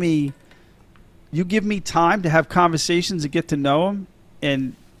give me time to have conversations and get to know them,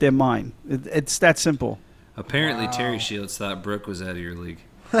 and they're mine. It's that simple. Apparently, Terry Shields thought Brooke was out of your league.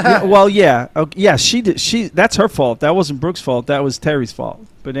 Yeah, well, yeah, yeah, she did. That's her fault. That wasn't Brooke's fault. That was Terry's fault.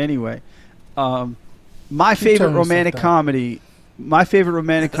 But anyway, my Keep favorite telling yourself romantic that. comedy. My favorite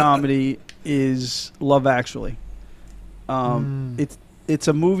romantic comedy is Love Actually. It's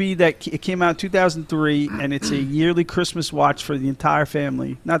a movie that it came out in 2003, and it's a yearly Christmas watch for the entire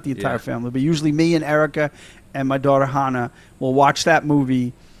family. Not the entire Yeah. family, but usually me and Erica and my daughter Hannah will watch that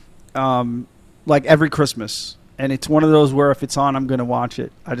movie like every Christmas. And it's one of those where if it's on, I'm going to watch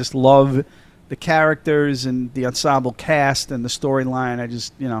it. I just love the characters and the ensemble cast and the storyline.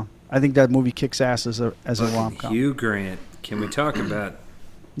 I think that movie kicks ass as a rom-com. Hugh Grant. Can we talk about,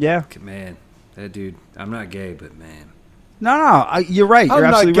 Yeah. man, that dude? I'm not gay, but man. No, you're right. I'm You're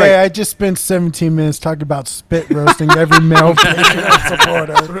not absolutely gay. right. I just spent 17 minutes talking about spit roasting every male Patreon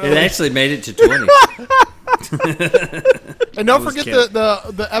supporter. It actually made it to 20. And don't I was forget kidding.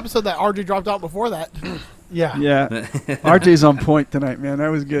 the episode that RJ dropped out before that. Yeah. Yeah. RJ's on point tonight, man. That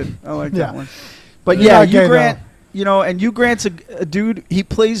was good. I like Yeah. that one. But You're yeah, not Hugh gay, Grant, and Hugh Grant's a dude. He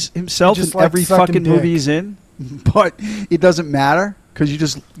plays himself He just in likes every sucking fucking dick. movie he's in, but it doesn't matter because you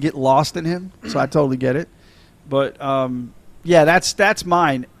just get lost in him. So I totally get it. But yeah, that's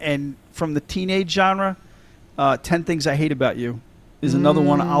mine. And from the teenage genre, 10 Things I Hate About You is another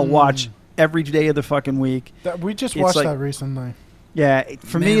one I'll watch every day of the fucking week. We just It's watched like- that recently. Yeah,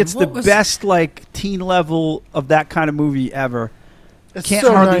 for me, Man, it's the what was- best like teen level of that kind of movie ever. It's Can't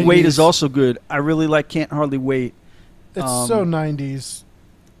so Hardly Wait 90s. is also good. I really like Can't Hardly Wait. It's um, so 90s.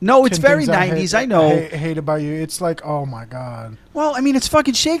 No, it's 10 very Things 90s. I know. Hate about you. It's like, oh my god. Well, I mean, it's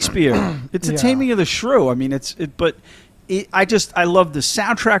fucking Shakespeare. It's the Yeah. Taming of the Shrew. I mean, I love the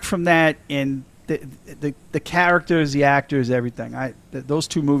soundtrack from that and the characters, the actors, everything. Those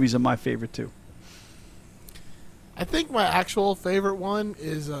two movies are my favorite too. I think my actual favorite one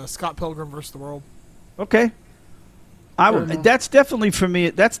is Scott Pilgrim vs. the World. Okay. Fair enough. That's definitely for me.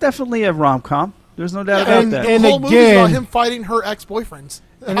 That's definitely a rom com. There's no doubt Yeah, about that. and the whole movie's about again- him fighting her ex-boyfriends.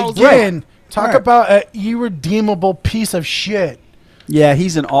 And How's again, talk Right. about an irredeemable piece of shit. Yeah,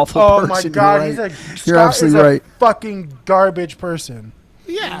 he's an awful Oh person. my You're god, right. he's a You're Scott absolutely is a right. fucking garbage person.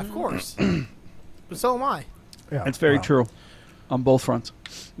 that? Yeah, of course. But so am I. Yeah, That's very wow. true on both fronts.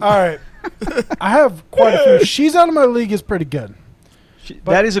 All right, I have quite a few. She's Out of My League is pretty good.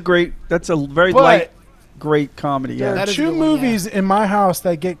 That's a very But light, great comedy. there Yeah. That are is a two good one, yeah. movies in my house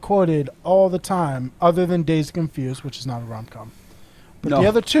that get quoted all the time, other than Dazed and Confused, which is not a rom com. But No. the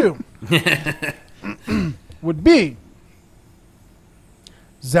other two would be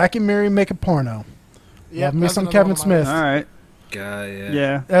Zack and Miri Make a Porno. Love me that's some another Kevin one on my Smith. list. All right. God, yeah.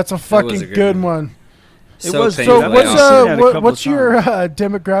 Yeah. That's a was fucking a good good one. one. It was- painful. So I've what's only seen that a couple what's of your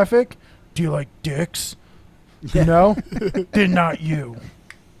demographic? Do you like dicks? No, then not you.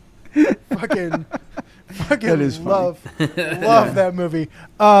 fucking That is funny. love that movie.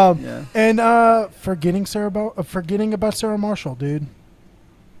 Yeah. And forgetting about Sarah Marshall, dude.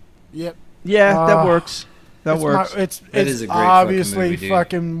 Yep. Yeah, that Ah, works. That It's works. It's That is a great obviously fucking movie, dude.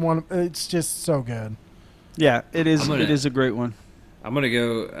 fucking one. It's just so good. Yeah, it is. I'm gonna- It is a great one. I'm going to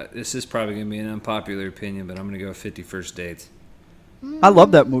go, this is probably going to be an unpopular opinion, but I'm going to go 50 First Dates. I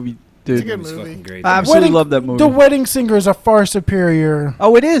love that movie, It's a dude. good It's movie. fucking great. I absolutely Wedding- love that movie. The Wedding Singer is a far superior.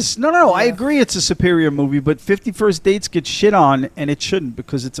 Oh, it is. No. I Yeah. agree. It's a superior movie, but 50 First Dates gets shit on, and it shouldn't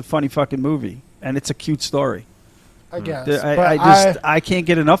because it's a funny fucking movie and it's a cute story. I guess. I can't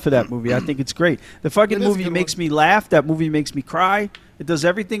get enough of that movie. I think it's great. The fucking It is a movie good makes one. me laugh. That movie makes me cry. It does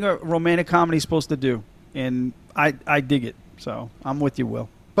everything a romantic comedy is supposed to do, and I dig it. So I'm with you, Will.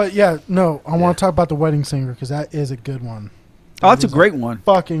 But yeah, no, I want to talk about The Wedding Singer because that is a good one. Oh, that's a It is great one.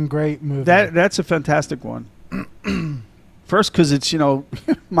 Fucking great movie. That's a fantastic one. First, because it's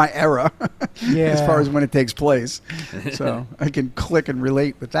my era yeah. as far as when it takes place, so I can click and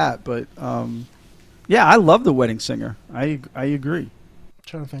relate with that. But yeah, I love The Wedding Singer. I agree.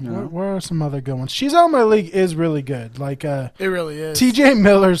 trying to think. No. Where are some other good ones? She's Out of My League is really good. Like It really is. T.J.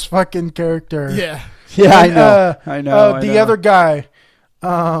 Miller's fucking character. Yeah. Yeah, And, I know. the other guy,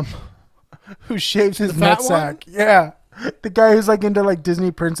 who shaves his The fat nutsack. Yeah, the guy who's like into like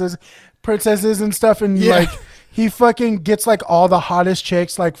Disney princesses and stuff, and Yeah. like he fucking gets like all the hottest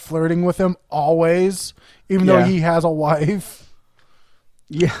chicks like flirting with him always, even though Yeah. he has a wife.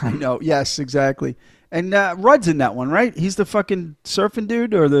 Yeah, I know. Yes, exactly. And Rudd's in that one, right? He's the fucking surfing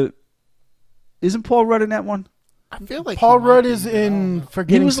dude, or isn't Paul Rudd in that one? I feel like Paul he might Rudd be, is but I don't in know.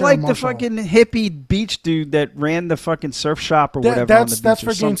 Forgetting He was Sarah like Marshall. the fucking hippie beach dude that ran the fucking surf shop or whatever. That's on the beach or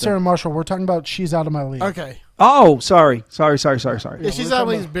Forgetting something. Sarah Marshall. We're talking about She's Out of My League. Okay. Oh, sorry. Yeah, we're she's talking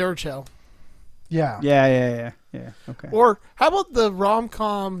always about- Bear Shell. Yeah. Yeah. Okay. Or how about the rom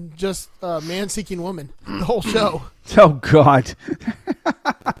com just Man Seeking Woman? The whole show. Oh God.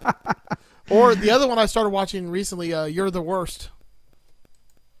 Or the other one I started watching recently, You're the Worst.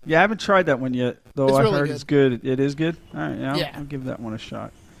 Yeah, I haven't tried that one yet, though. It's I really heard good. it's good. It is good. All right, Yeah. I'll give that one a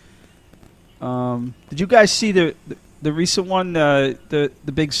shot. Did you guys see the recent one, the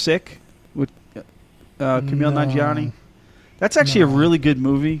Big Sick with Camille No. Nanjiani? That's actually a No. really good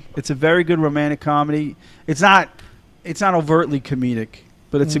movie. It's a very good romantic comedy. It's not overtly comedic,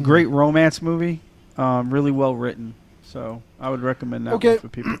 but it's a Mm. great romance movie. Really well written. So I would recommend that Okay. one for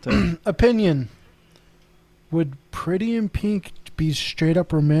people to. Opinion. Would Pretty in Pink be straight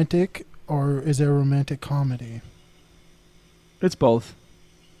up romantic, or is it a romantic comedy? It's both.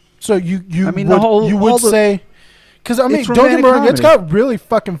 So you I mean, would, the whole- you all would the- say, because I mean, It's don't get me romantic wrong, it's comedy. got really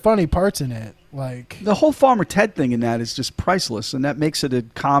fucking funny parts in it. Like, The whole Farmer Ted thing in that is just priceless, and that makes it a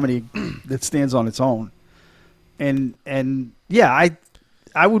comedy that stands on its own. And yeah,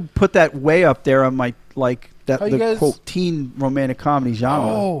 I would put that way up there on my How you the guys- quote teen romantic comedy genre.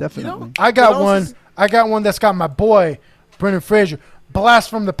 Oh, Definitely. I got What else one. is- I got one that's got my boy Brendan Fraser, Blast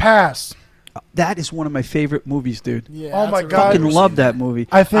from the Past. That is one of my favorite movies, dude. Yeah, Oh that's my a really God. Fucking good love scene. that movie.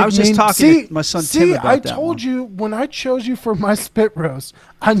 I think was just talking to my son Tim about I that told one. you when I chose you for my spit roast,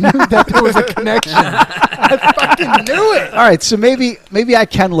 I knew that there was a connection. I fucking knew it. All right, so maybe I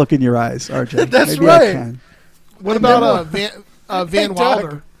can look in your eyes, RJ. That's maybe right. I can. What about Van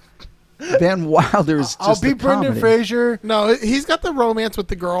Wilder? Van Wilder is just I'll be a Brendan comedy. Fraser. No, he's got the romance with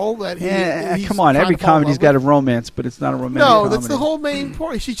the girl that he. Yeah, he's come on. trying Every to fall in comedy's love got a with. romance, but it's not a romantic No, comedy. that's the whole main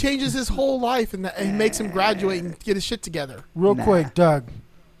point. She changes his whole life and he makes him graduate and get his shit together. Real Nah. quick, Doug.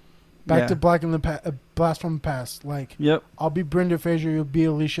 Back Yeah. to Blast from the Past. Like, Yep. I'll be Brendan Fraser. You'll be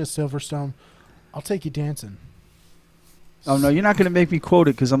Alicia Silverstone. I'll take you dancing. Oh, no, you're not going to make me quote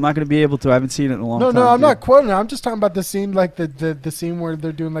it because I'm not going to be able to. I haven't seen it in a long No, time. no, I'm dude. not quoting it. I'm just talking about the scene, like the scene where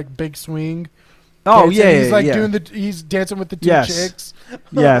they're doing like big swing. Oh, dancing. yeah, He's like yeah. doing he's dancing with the two Yes. chicks.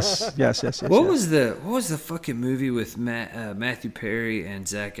 Yes. What was the fucking movie with Matthew Perry and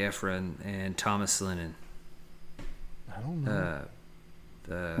Zac Efron and Thomas Lennon? I don't know.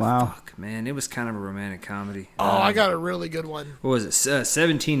 Wow. Fuck, man, it was kind of a romantic comedy. Oh, I got a really good one. What was it?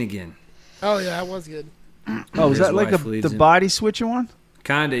 17 again. Oh yeah, that was good. Oh, was His that like wife the leaves him. body switching one?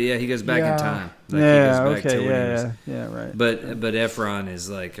 Kinda, yeah. He goes back Yeah. in time. Like, Yeah, he goes back to okay, when he was- yeah, right. But Efron is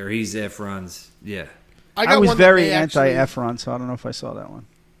like, or he's Efron's, yeah. I I was one that very may actually- anti-Efron, so I don't know if I saw that one.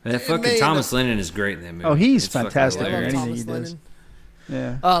 That It fucking may Thomas end Lennon is great in that movie. Oh, he's It's fucking fantastic I in love hilarious. anything Thomas he does.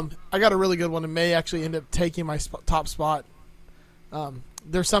 Lennon. Yeah. I got a really good one. It may actually end up taking my top spot.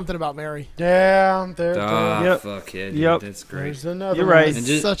 There's something about Mary. Yeah, there. Ah, Yep. fuck yeah, dude. Yep. That's great. There's another. You're one. right. It's And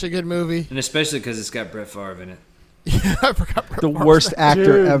just- such a good movie. And especially because it's got Brett Favre in it. Yeah, I forgot. The worst actor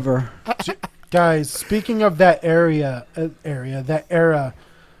Dude. ever. Guys, speaking of that that era,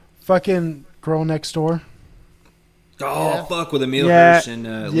 fucking Girl Next Door. Oh, Yeah. fuck, with Emil Yeah. Hirsch and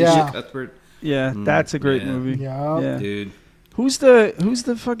Alicia Yeah. Cuthbert. Yeah, that's a great yeah. movie. Yeah. Yeah. Dude. Who's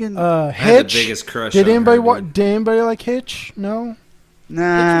the fucking I had Hitch. the biggest crush Did on anybody her, dude. did anybody like Hitch? No. Nah.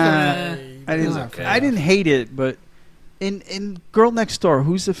 Okay. I didn't Okay. I didn't hate it, but in Girl Next Door,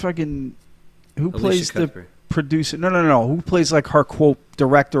 who's the fucking who Alicia plays the Cuthbert. producer? No. Who plays like her quote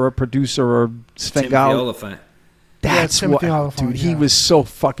director or producer or Timothy Svengali? Oliphant. That's Timothy what, Oliphant, dude. He yeah. was so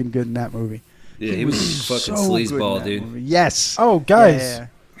fucking good in that movie. Yeah, he was a fucking so good in sleazeball, that dude. movie. Yes. Oh, guys. Yeah.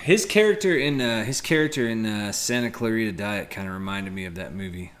 His character in Santa Clarita Diet kind of reminded me of that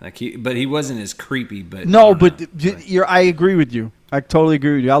movie. Like but he wasn't as creepy. But No, I don't but know. I agree with you. I totally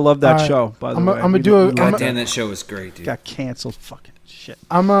agree with you. I love that All right. show. By the I'm way, gonna do We a- loved I'm God a- damn, that show was great, dude. got canceled. Fucking shit.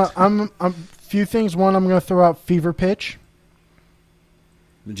 I'm few things. One, I'm gonna throw out Fever Pitch.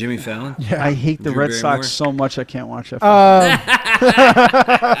 Jimmy Fallon. Yeah. I hate the Drew Red Barrymore? Sox so much. I can't watch that. Um,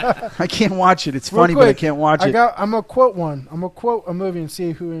 I can't watch it. It's real funny, but I quick, can't watch it. I'm gonna quote one. I'm gonna quote a movie and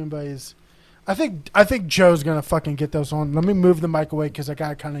see who anybody's. I think Joe's gonna fucking get those on. Let me move the mic away because I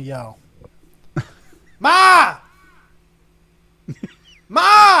gotta kind of yell. Ma,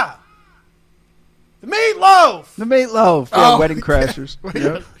 Ma, the meatloaf. The Meatloaf. Yeah, Oh, Wedding yeah. Crashers.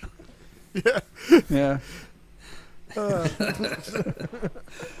 Yeah. Yeah.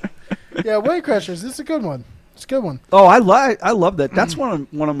 Yeah, Wedding Crashers. This is a good one. It's a good one. Oh, I love that. That's one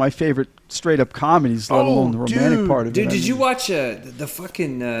of my favorite straight up comedies, let Oh, alone the romantic dude. part of it. Dude, I did you mean, watch the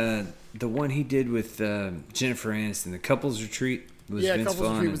fucking the one he did with Jennifer Aniston, the Couples Retreat? Was Yeah, Vince Couples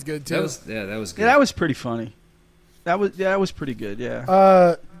Vaughn Retreat and- was good, That too. was that was good. Yeah, that was pretty funny. That was pretty good.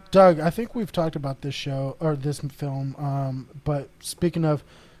 Yeah. Doug, I think we've talked about this show or this film. But speaking of,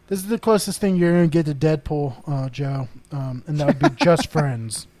 this is the closest thing you're gonna get to Deadpool, Joe, and that would be Just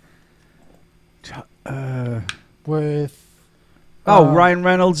Friends with. Ryan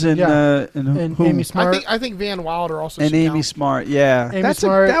Reynolds and yeah. and And Amy I Smart. think Van Wilder also. and should Amy count. Smart. Yeah, Amy that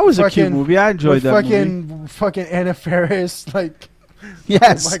Smart, was a cute fucking- movie. I enjoyed with that movie. fucking Anna Faris, like,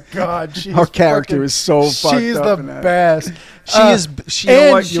 Yes, oh my God, she's her character fucking- is so fucked she's up the in that. best. She is. She, you know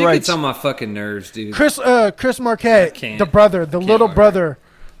and what? She You're right. gets on my fucking nerves, dude. Chris Marquette, can't. the brother, the Can't little argue. brother,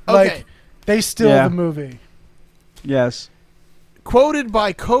 Okay. like they steal Yeah. the movie. Yes. Quoted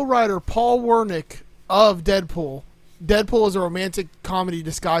by co-writer Paul Wernick of Deadpool. Deadpool is a romantic comedy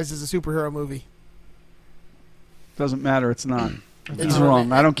disguised as a superhero movie. Doesn't matter. It's not. It's He's not.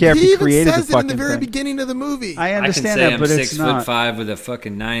 wrong. I don't care if He he even created says the it in the fucking very thing. beginning of the movie. I I can understand say that, I'm but 6 it's not. 5 with a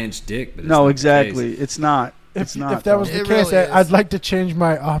fucking 9-inch dick, but it's No, not the exactly. case. It's not. It's not. If that was though. the It case, really is. I'd like to change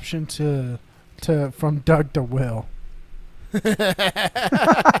my option to from Doug to Will.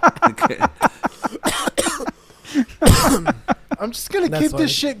 I'm just gonna That's keep funny.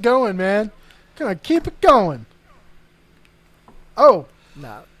 this shit going, man. Gonna keep it going. Oh,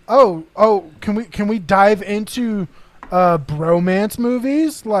 No. oh! Can we dive into bromance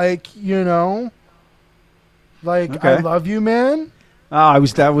movies? Like, like Okay. I Love You, Man.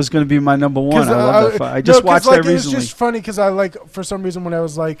 That was going to be my number one. 'Cause, I love that fight. I just watched that It was recently. just funny because I like, for some reason, when I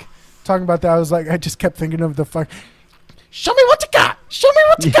was like talking about that, I was like, I just kept thinking of the fuck. Show me what you got. Show me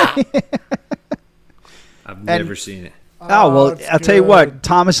what you got. I've never seen it. Oh, well, it's I'll tell you good. what.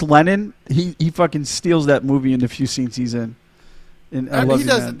 Thomas Lennon, he fucking steals that movie in the few scenes he's in. And I love he him,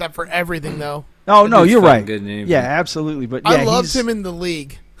 does man. that for everything, though. Oh, That no, dude's you're fucking right. good in anything. Yeah, absolutely. But yeah, I loved he's- him in The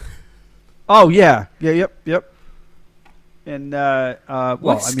League. Oh, yeah. Yeah, yep. And, What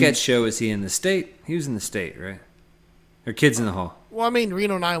well, I sketch mean, show is he in? The State? He was in The State, right? Or Kids in the Hall? Well, I mean,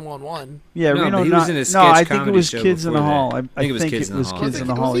 Reno 911. yeah, No, Reno, but he was in a no, sketch I think it comedy was show Kids in the before that. Hall. I think it was think Kids it in the was Hall. Kids in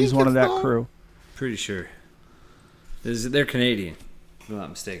the Was Hall. he He's in one of Kids in that the Hall? crew. Pretty sure. They're Canadian, if I'm not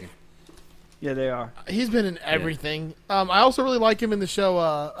mistaken. Yeah, they are. He's been in everything. I also really like him in the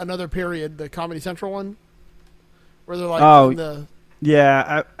show Another Period, the Comedy Central one, where they're like Oh, in the.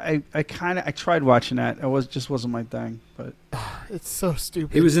 Yeah, I kind of tried watching that. It just wasn't my thing, but It's so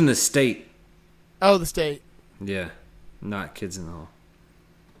stupid. He was in The State. Oh, The State. Yeah, not Kids in the Hall.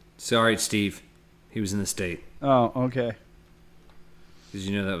 Sorry, Steve. He was in The State. oh, okay. Because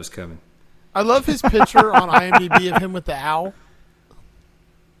you know that was coming. I love his picture on IMDb of him with the owl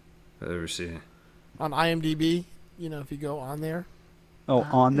I've ever seen it. on IMDb. You know, if you go on there, Oh,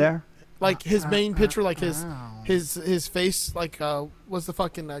 on there? like his main picture, like his face, like was the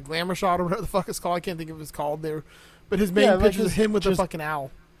fucking glamour shot or whatever the fuck it's called. I can't think of what it's called there, but his main Yeah, like picture is just- him with the just- fucking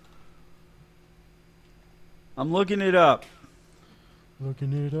owl. I'm looking it up.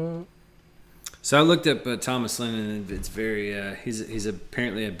 Looking it up. So I looked up Thomas Lennon, and it's very. He's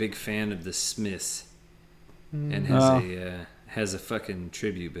apparently a big fan of the Smiths, and has a fucking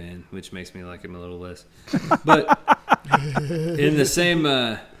tribute band, which makes me like him a little less. But in the same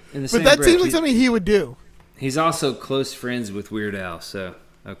But same that breath, seems like something he would do. he's also close friends with Weird Al. So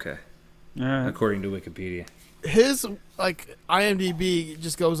okay, All right. according to Wikipedia. His like IMDb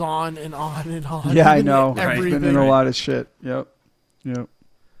just goes on and on and on. Yeah, I Even know. He's everything. been in a lot of shit. Yep.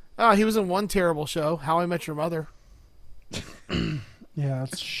 He was in one terrible show, How I Met Your Mother. Yeah,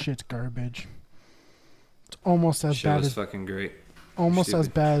 it's shit garbage. It's almost as Show bad was as fucking great. almost as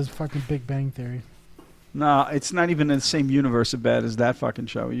stupid. bad as fucking Big Bang Theory. No, it's not even in the same universe as bad as that fucking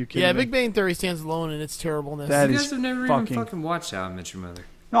show. Are you kidding Yeah, me? Big Bang Theory stands alone in its terribleness. That You is guys have never fucking- even fucking watched How I Met Your Mother.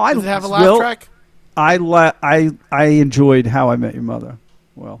 No, I Does it have a laugh Will, track? I enjoyed How I Met Your Mother.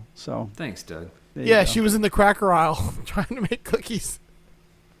 Well, so Thanks, Doug. there you Yeah, go. she was in the cracker aisle trying to make cookies.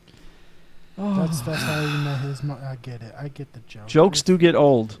 That's how you met his mom. I get it. I get the joke. Jokes do get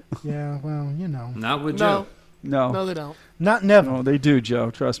old. Yeah, well, you know. Not with No, Joe. no, they don't. Not never. No, they do,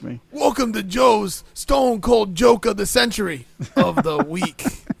 Joe. Trust me. Welcome to Joe's Stone Cold Joke of the Century of the Week.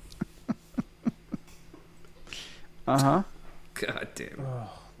 Uh-huh. God damn. Oh,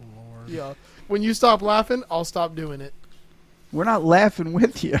 Lord. Yeah. When you stop laughing, I'll stop doing it. We're not laughing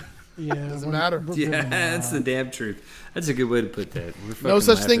with you. Yeah, Doesn't we're- matter. we're Yeah, really that's the not. damn truth. That's a good way to put that. We're No fucking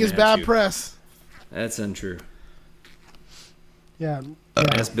such thing laughing as at bad you. press. That's untrue. Yeah.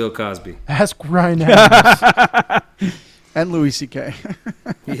 That's Bill Cosby. Ask Ryan Adams. And Louis C.K.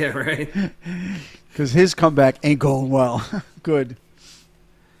 Yeah, right. Because his comeback ain't going well. Good.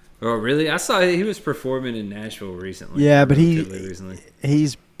 Oh, really? I saw he was performing in Nashville recently. Yeah, but Relatively recently.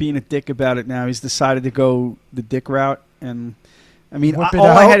 he's being a dick about it now. He's decided to go the dick route. And, I mean, Whip it all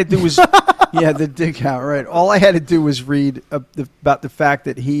I out? had to do was... yeah, the dick out, right. All I had to do was read about the fact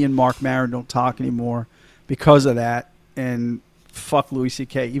that he and Mark Maron don't talk anymore because of that. And fuck Louis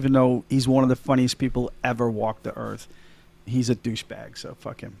C.K., even though he's one of the funniest people ever walked the earth. He's a douchebag, so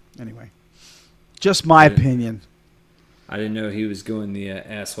fuck him. Anyway. Just my Yeah. opinion. I didn't know he was going the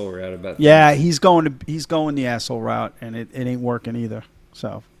asshole route about. Yeah, things. he's going the asshole route, and it ain't working either.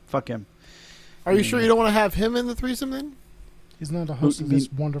 So fuck him. Are you sure you don't want to have him in the threesome then? He's not a host of you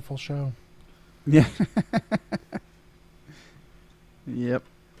this wonderful show. Yeah. Yep.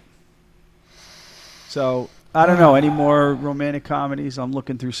 So I don't know any more romantic comedies. I'm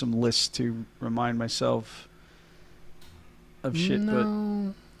looking through some lists to remind myself of shit,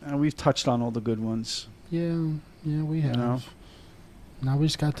 No. but we've touched on all the good ones. Yeah, we have. know? Now we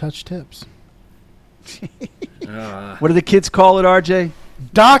just got touch tips. What do the kids call it, RJ?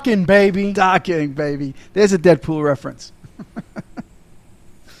 Docking, baby. Docking, baby. There's a Deadpool reference.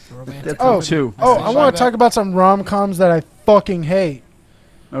 Romantic. Deadpool 2. Oh, I want to talk about some rom-coms that I fucking hate.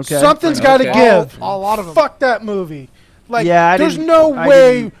 Okay. Something's got to Okay. give. A lot of them. Fuck that movie. Like, Yeah, I there's didn't- no I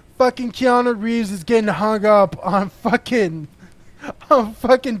way didn't- fucking Keanu Reeves is getting hung up on fucking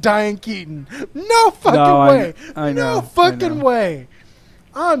Diane Keaton. No fucking No, way. I know, No I fucking know. way.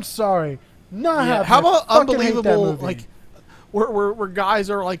 I'm sorry. Not Yeah. happening. How about I fucking hate that unbelievable? movie. Like, where guys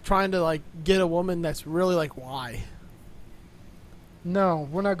are like trying to like get a woman that's really like why. No,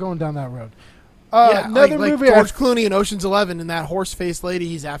 we're not going down that road. Yeah, Another like movie. George Clooney in Ocean's 11 and that horse-faced lady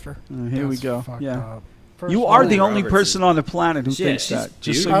he's after. Here we That's go. fucked Yeah. up. First You of are all, the only Roberts person on the planet who Yeah, thinks she's that.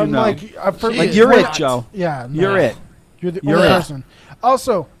 Just so beautiful. you I'm know. Like, You're it, not. Joe. Yeah, no. You're it. You're the You're only it. person.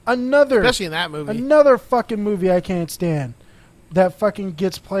 Also, Especially in that movie. another fucking movie I can't stand that fucking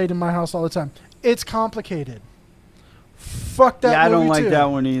gets played in my house all the time. It's Complicated. Fuck that Yeah, I movie don't like too. that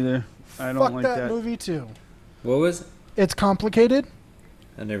one either. I don't Fuck like that that. movie too. What was it? It's Complicated.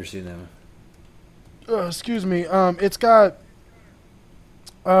 I've never seen that one. Excuse me. It's got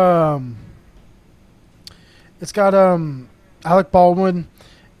Alec Baldwin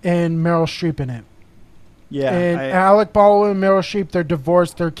and Meryl Streep in it. Yeah. And Alec Baldwin and Meryl Streep, they're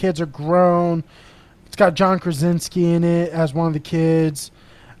divorced. Their kids are grown. It's got John Krasinski in it as one of the kids.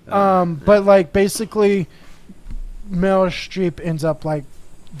 But like basically, Meryl Streep ends up like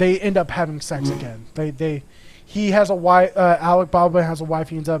they end up having sex again. He has a wife. Alec Baldwin has a wife.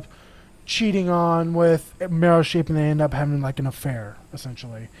 He ends up cheating on with Meryl Streep, and they end up having like an affair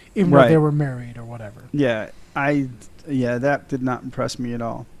essentially, even though Right. they were married or whatever. yeah. That did not impress me at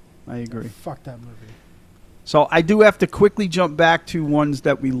all. I agree. Fuck that movie. So I do have to quickly jump back to ones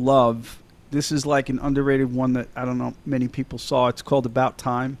that we love. This is like an underrated one that I don't know many people saw. It's called About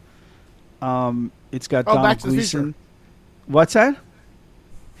Time. It's got Oh, Donald Back to the Gleason. Future. What's that?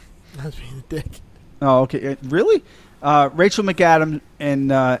 I was being a dick. Oh, okay. Really? Rachel McAdams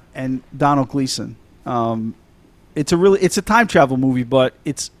and Donald Gleason. It's a time travel movie, but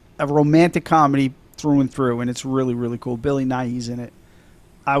it's a romantic comedy through and through, and it's really, really cool. Billy Nighy's in it.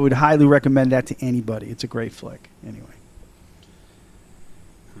 I would highly recommend that to anybody. It's a great flick. Anyway.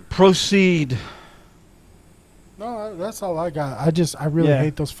 Proceed. No, that's all I got. I really Yeah.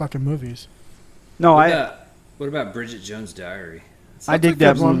 hate those fucking movies. No, What about Bridget Jones' Diary? I dig That's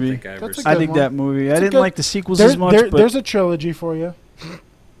that a good one. movie. think I ever That's a seen I good dig one. that movie. I It's a didn't good- like the sequels as much, but there's a trilogy for you.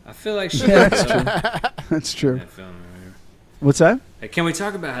 I feel like she Yeah, was that's true. that film. What's that? Hey, can we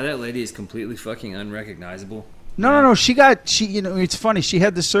talk about how that lady is completely fucking unrecognizable? No. It's funny. She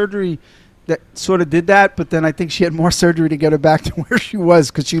had the surgery that sort of did that, but then I think she had more surgery to get her back to where she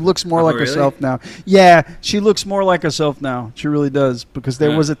was because she looks more Oh, like really? herself now. Yeah, she looks more like herself now. She really does because there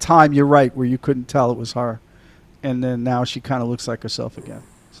Yeah. was a time, you're right, where you couldn't tell it was her. And then now she kind of looks like herself again.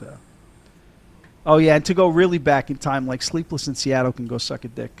 So. Oh, yeah, and to go really back in time, like Sleepless in Seattle can go suck a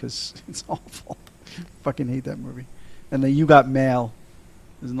dick because it's awful. Fucking hate that movie. And then You Got Mail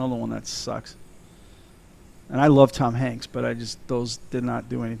is another one that sucks. And I love Tom Hanks, but those did not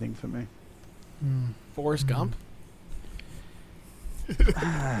do anything for me. Forrest Gump.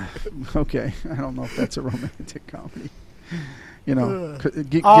 Okay, I don't know if that's a romantic comedy. You know,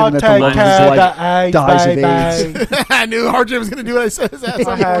 given I'll that the take love of care his of life the eggs, dies of baby. AIDS. I knew RJ was going to do what I said. His ass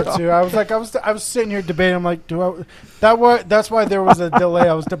I on had board. to. I was sitting here debating. I'm like, that's why there was a delay.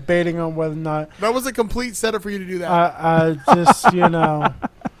 I was debating on whether or not That was a complete setup for you to do that. I just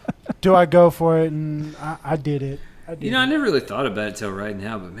do I go for it, and I did it. I did I it. never really thought about it till right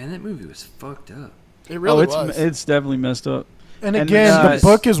now, but man, that movie was fucked up. It really it's was. it's definitely messed up. And and, again, the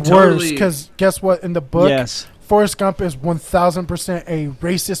book is worse totally- because guess what? In the book, Yes. Forrest Gump is 1,000% a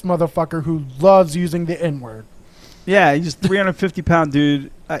racist motherfucker who loves using the N word. Yeah, he's a 350-pound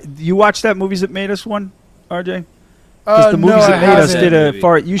dude. You watched that Movies That Made Us one, RJ? Because the No, Movies I That Made Us haven't. did a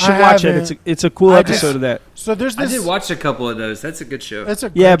far. You should I watch it. haven't. It's a cool I just- episode of that. So there's I this. did watch a couple of those. That's a good show. It's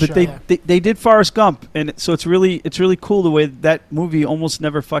a Yeah, great but show. they did Forrest Gump, and so it's really cool the way that movie almost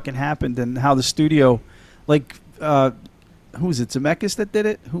never fucking happened, and how the studio, like, who was it? Zemeckis that did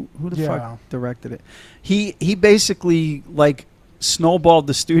it? Who the Yeah. fuck directed it? He basically like snowballed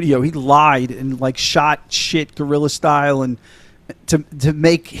the studio. He lied and like shot shit guerrilla style and to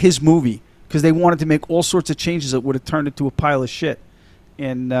make his movie because they wanted to make all sorts of changes that would have turned it to a pile of shit,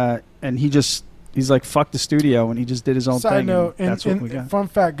 and he's like fuck the studio and he just did his own Side thing. note, And that's what we got. fun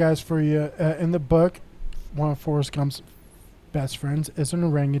fact, guys, for you. In the book, one of Forrest Gump's best friends is an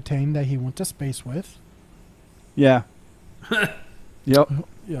orangutan that he went to space with. Yeah. Yep.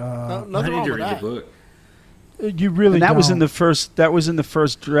 Yeah, Nothing I need wrong to with read that. the book. you really And that don't. was in the first. That was in the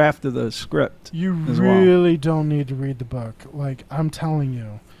first draft of the script. You as well. really don't need to read the book. Like, I'm telling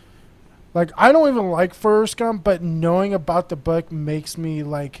you. Like, I don't even like Forrest Gump, but knowing about the book makes me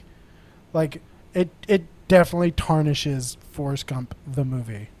like it definitely tarnishes Forrest Gump the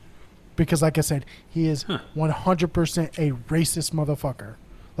movie. Because like I said, he is 100% a racist motherfucker.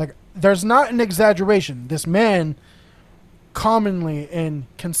 Like, there's not an exaggeration. This man commonly and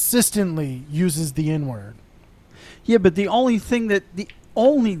consistently uses the N-word. Yeah, but the only thing that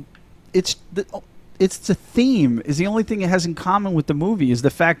it's the theme is the only thing it has in common with the movie is the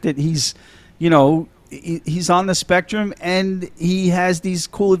fact that he's, he's on the spectrum and he has these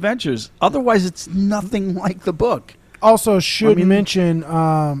cool adventures. Otherwise, it's nothing like the book. Also, should I mean- mention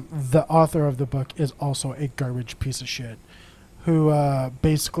the author of the book is also a garbage piece of shit, who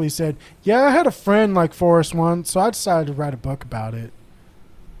basically said, "Yeah, I had a friend like Forrest once, so I decided to write a book about it."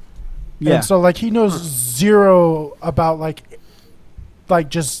 Yeah. And so like he knows zero about like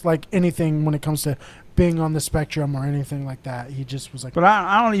just like anything when it comes to being on the spectrum or anything like that. He just was like, But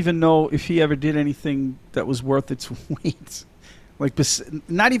I don't even know if he ever did anything that was worth its weight. Like,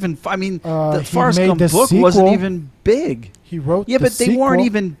 not even. I mean, the he Forrest made Gump the book wasn't sequel. even big. he wrote Yeah, the but they sequel. weren't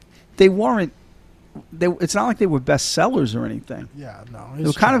even. They weren't. It's not like they were bestsellers or anything. Yeah, no. They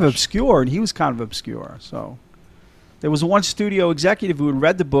were kind of obscure, and he was kind of obscure. So there was one studio executive who had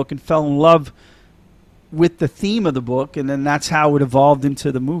read the book and fell in love with the theme of the book, and then that's how it evolved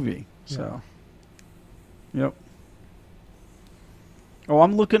into the movie. So, yep. Oh,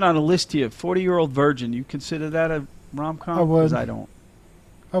 I'm looking on a list here. 40-Year-Old Virgin. You consider that a rom-com? I would. 'Cause I don't.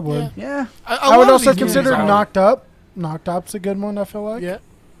 I would. Yeah. I would also consider Knocked. Knocked Up. Knocked Up's a good one, I feel like. Yeah.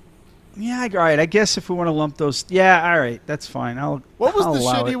 Yeah, all right. I guess if we want to lump those, yeah, all right, that's fine. What was I'll the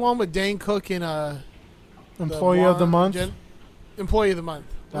allow shitty it. one with Dane Cook and Employee of the Month. Employee of the Month.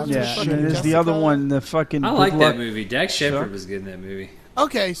 That's Yeah, a and shitty then there's the Jessica. other one, the fucking. I Good like Luck. that movie. Dax Shepard Sure. was good in that movie.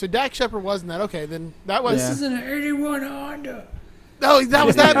 Okay, so Dak Shepard wasn't that. Okay, then that was. Yeah. This is an 81 Honda. No, that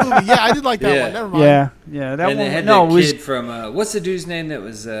was that movie. Yeah, I did like that Yeah. one. Never mind. Yeah, that And they one. had No, that it was. kid from what's the dude's name that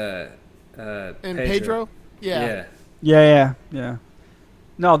was And Pedro. Yeah. Yeah.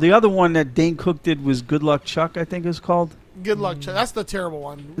 No, the other one that Dane Cook did was Good Luck Chuck, I think it was called. Good luck, Chuck. That's the terrible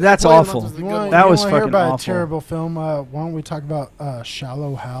one. That's Employee of the awful. Month was the You good want, one. That was hear fucking about awful. a terrible film? Why don't we talk about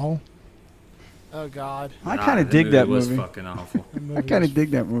Shallow Hal? Oh God. I kind of dig that was movie. fucking awful. That movie I kind is- of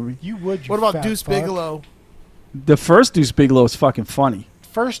dig that movie. You would. You What about fat Deuce fuck. Bigelow? The first Deuce Bigelow is fucking funny.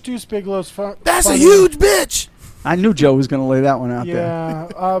 First Deuce Bigelow's fun. That's funny. a huge bitch. I knew Joe was going to lay that one out there. Yeah,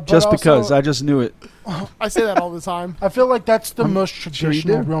 but Just because. also, I just knew it. I say that all the time. I feel like that's the I'm most sure you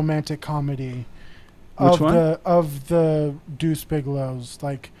traditional do. romantic comedy. Which of one? the Deuce Bigelows,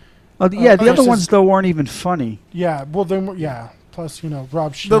 like Oh, yeah, the other versus- ones, though, weren't even funny. yeah, well then yeah. Plus,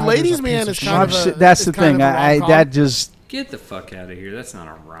 Rob The Schneider's Ladies' a Man piece is of kind shit. of a- That's it's the kind thing. of a I rom-com. that just. Get the fuck out of here. That's not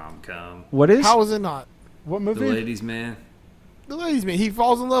a rom-com. What is? How is it not? What The movie? Ladies' Man. The Ladies' Man. He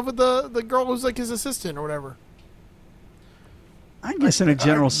falls in love with the girl who's like his assistant or whatever. I guess in a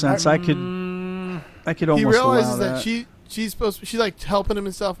general sense, I could almost He allow realizes that. that she's like helping him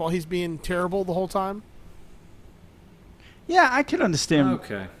and stuff while he's being terrible the whole time. Yeah, I could understand.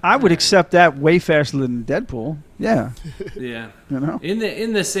 Okay. I would accept that way faster than Deadpool. Yeah, Yeah. you know.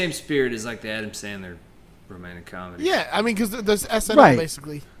 In the same spirit as like the Adam Sandler romantic comedy. Yeah, I mean, because there's SNL Right.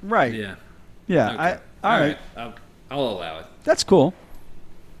 basically. Right. Yeah. Yeah. Okay. All right. I'll allow it. That's cool.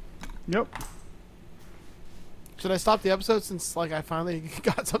 Yep. Should I stop the episode since like I finally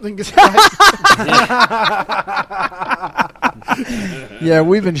got something good? to Yeah,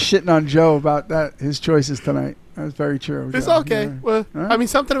 we've been shitting on Joe about that his choices tonight. That's very true. It's Joe. okay. Yeah. Well, All right. I mean,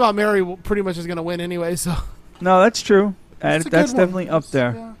 something about Mary pretty much is going to win anyway. So No, that's true. It's a good That's one. definitely up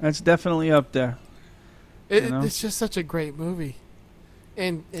there. Yeah. That's definitely up there. You know? it's just such a great movie,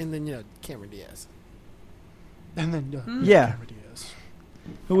 and then Cameron Diaz. And then Yeah. Cameron Diaz.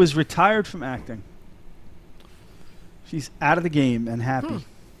 Who was retired from acting. She's out of the game and happy.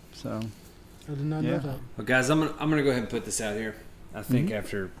 So I did not Yeah. know that. Well, guys, I'm gonna go ahead and put this out here. I think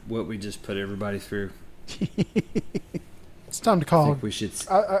after what we just put everybody through, It's time to I call. think we should.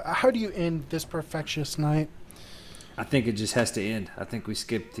 How do you end this perfectious night? I think it just has to end. I think we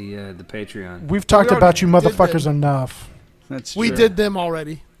skipped the Patreon. We've talked We about you already did motherfuckers them. enough. that's We true. did them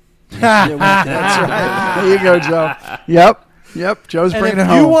already. Yeah, that's right. There you go, Joe. Yep. Joe's And bringing if it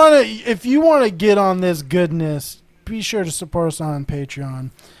home. if you wanna get on this goodness, be sure to support us on Patreon.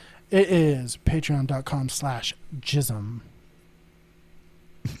 It is patreon.com/jism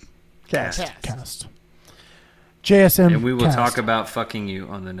cast. JSM And we will cast. talk about fucking you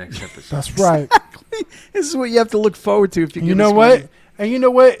on the next episode. That's right. This is what you have to look forward to if you. You give know us what? money. And you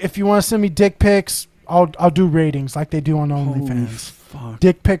know what? If you want to send me dick pics, I'll do ratings like they do on Holy OnlyFans. fuck!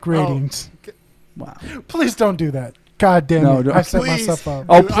 Dick pic ratings. Wow. Please don't do that. God damn No, it! don't. I set Please. myself up.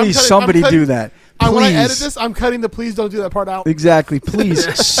 Oh, Dude, please, I'm somebody cutting- do that. When I edit Please. this, I'm cutting the "please don't do that" part out. Exactly. Please,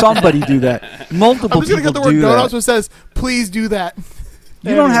 somebody do that. Multiple I'm just gonna people cut the word do "don't" out that. so it says "please do that."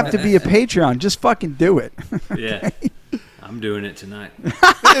 You don't have to be a Patreon. Just fucking do it. Yeah, I'm doing it tonight.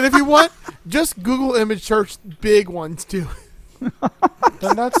 And if you want, just Google image search big ones too.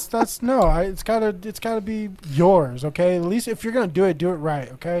 Then that's no. It's gotta be yours. Okay. At least if you're gonna do it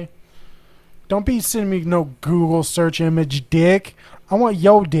right. Okay. Don't be sending me no Google search image dick. I want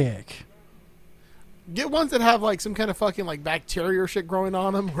your dick. Get ones that have like some kind of fucking like bacteria or shit growing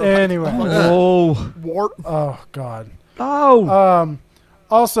on them. Or Anyway. Oh. wart. Oh God. Oh.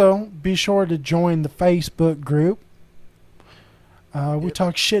 Also, be sure to join the Facebook group. We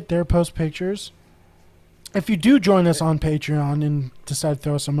talk shit there, post pictures. If you do join us on Patreon and decide to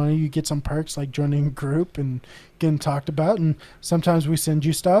throw some money, you get some perks like joining a group and getting talked about. And sometimes we send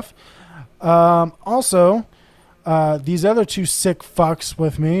you stuff. Also, these other two sick fucks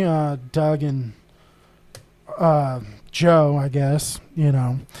with me, Doug and Joe, I guess,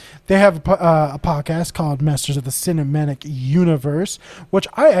 they have a podcast called Masters of the Cinematic Universe, which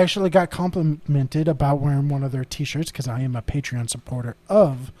I actually got complimented about wearing one of their t-shirts because I am a Patreon supporter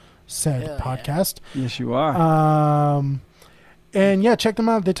of said podcast. Yes, you are. And yeah, check them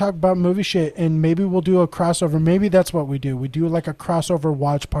out. They talk about movie shit, and maybe we'll do a crossover. Maybe that's what we do. We do like a crossover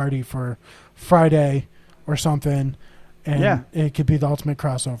watch party for Friday or something, and it could be the ultimate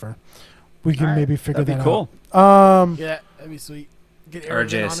crossover. We can maybe figure that out. That'd be cool. Yeah, that'd be sweet. Get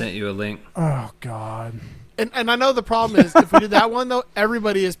RJ, I on sent it. you a link. Oh God. And I know the problem is if we did that one though,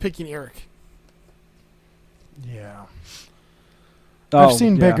 everybody is picking Eric. Yeah. Oh, I've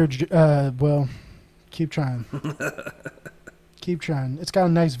seen yeah. bigger. Well, keep trying. Keep trying. It's got a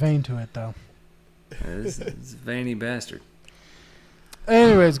nice vein to it, though. It's a veiny bastard.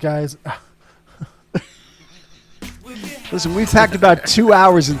 Anyways, guys. Listen, we've packed about 2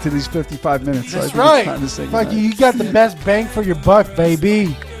 hours into these 55 minutes. That's so I think it's right. time to say Fuck goodnight. you got the best bang for your buck,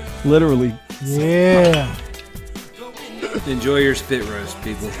 baby. Literally. Yeah. Enjoy your spit roast,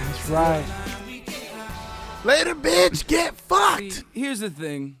 people. That's right. Later, bitch, get fucked. Here's the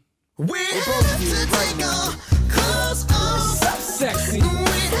thing. We have to take our clothes off. Sexy. We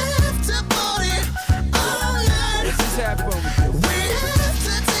have to party all night. Let's just have fun with this. We have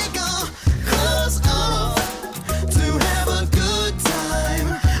to take our clothes off to have a good time.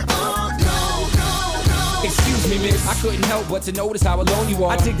 Oh no, no, no. Excuse me, miss. I couldn't help but to notice how alone you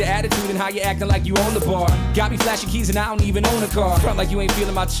are. I dig the attitude and how you acting like you own the bar. Got me flashing keys and I don't even own a car. Front like you ain't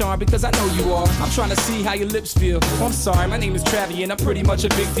feeling my charm because I know you are. I'm trying to see how your lips feel. Oh, I'm sorry, my name is Travi and I'm pretty much a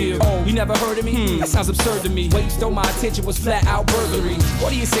big deal. Oh, you never heard of me? That sounds absurd to me. Way you stole my attention was flat out burglary.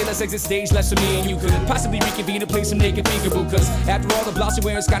 What do you say? Let's exit stage left so me and you could possibly reconvene and play some naked peekaboo. Cause after all the blouse you're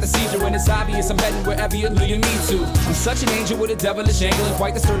wearing is kinda see-through and it's obvious I'm heading wherever you're leading me to. I'm such an angel with a devilish angle and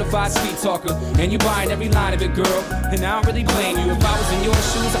quite the certified sweet talker. And you buying every line of it, girl. And I don't really blame you. If I was in your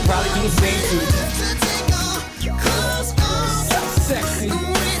shoes, I'd probably do the same too.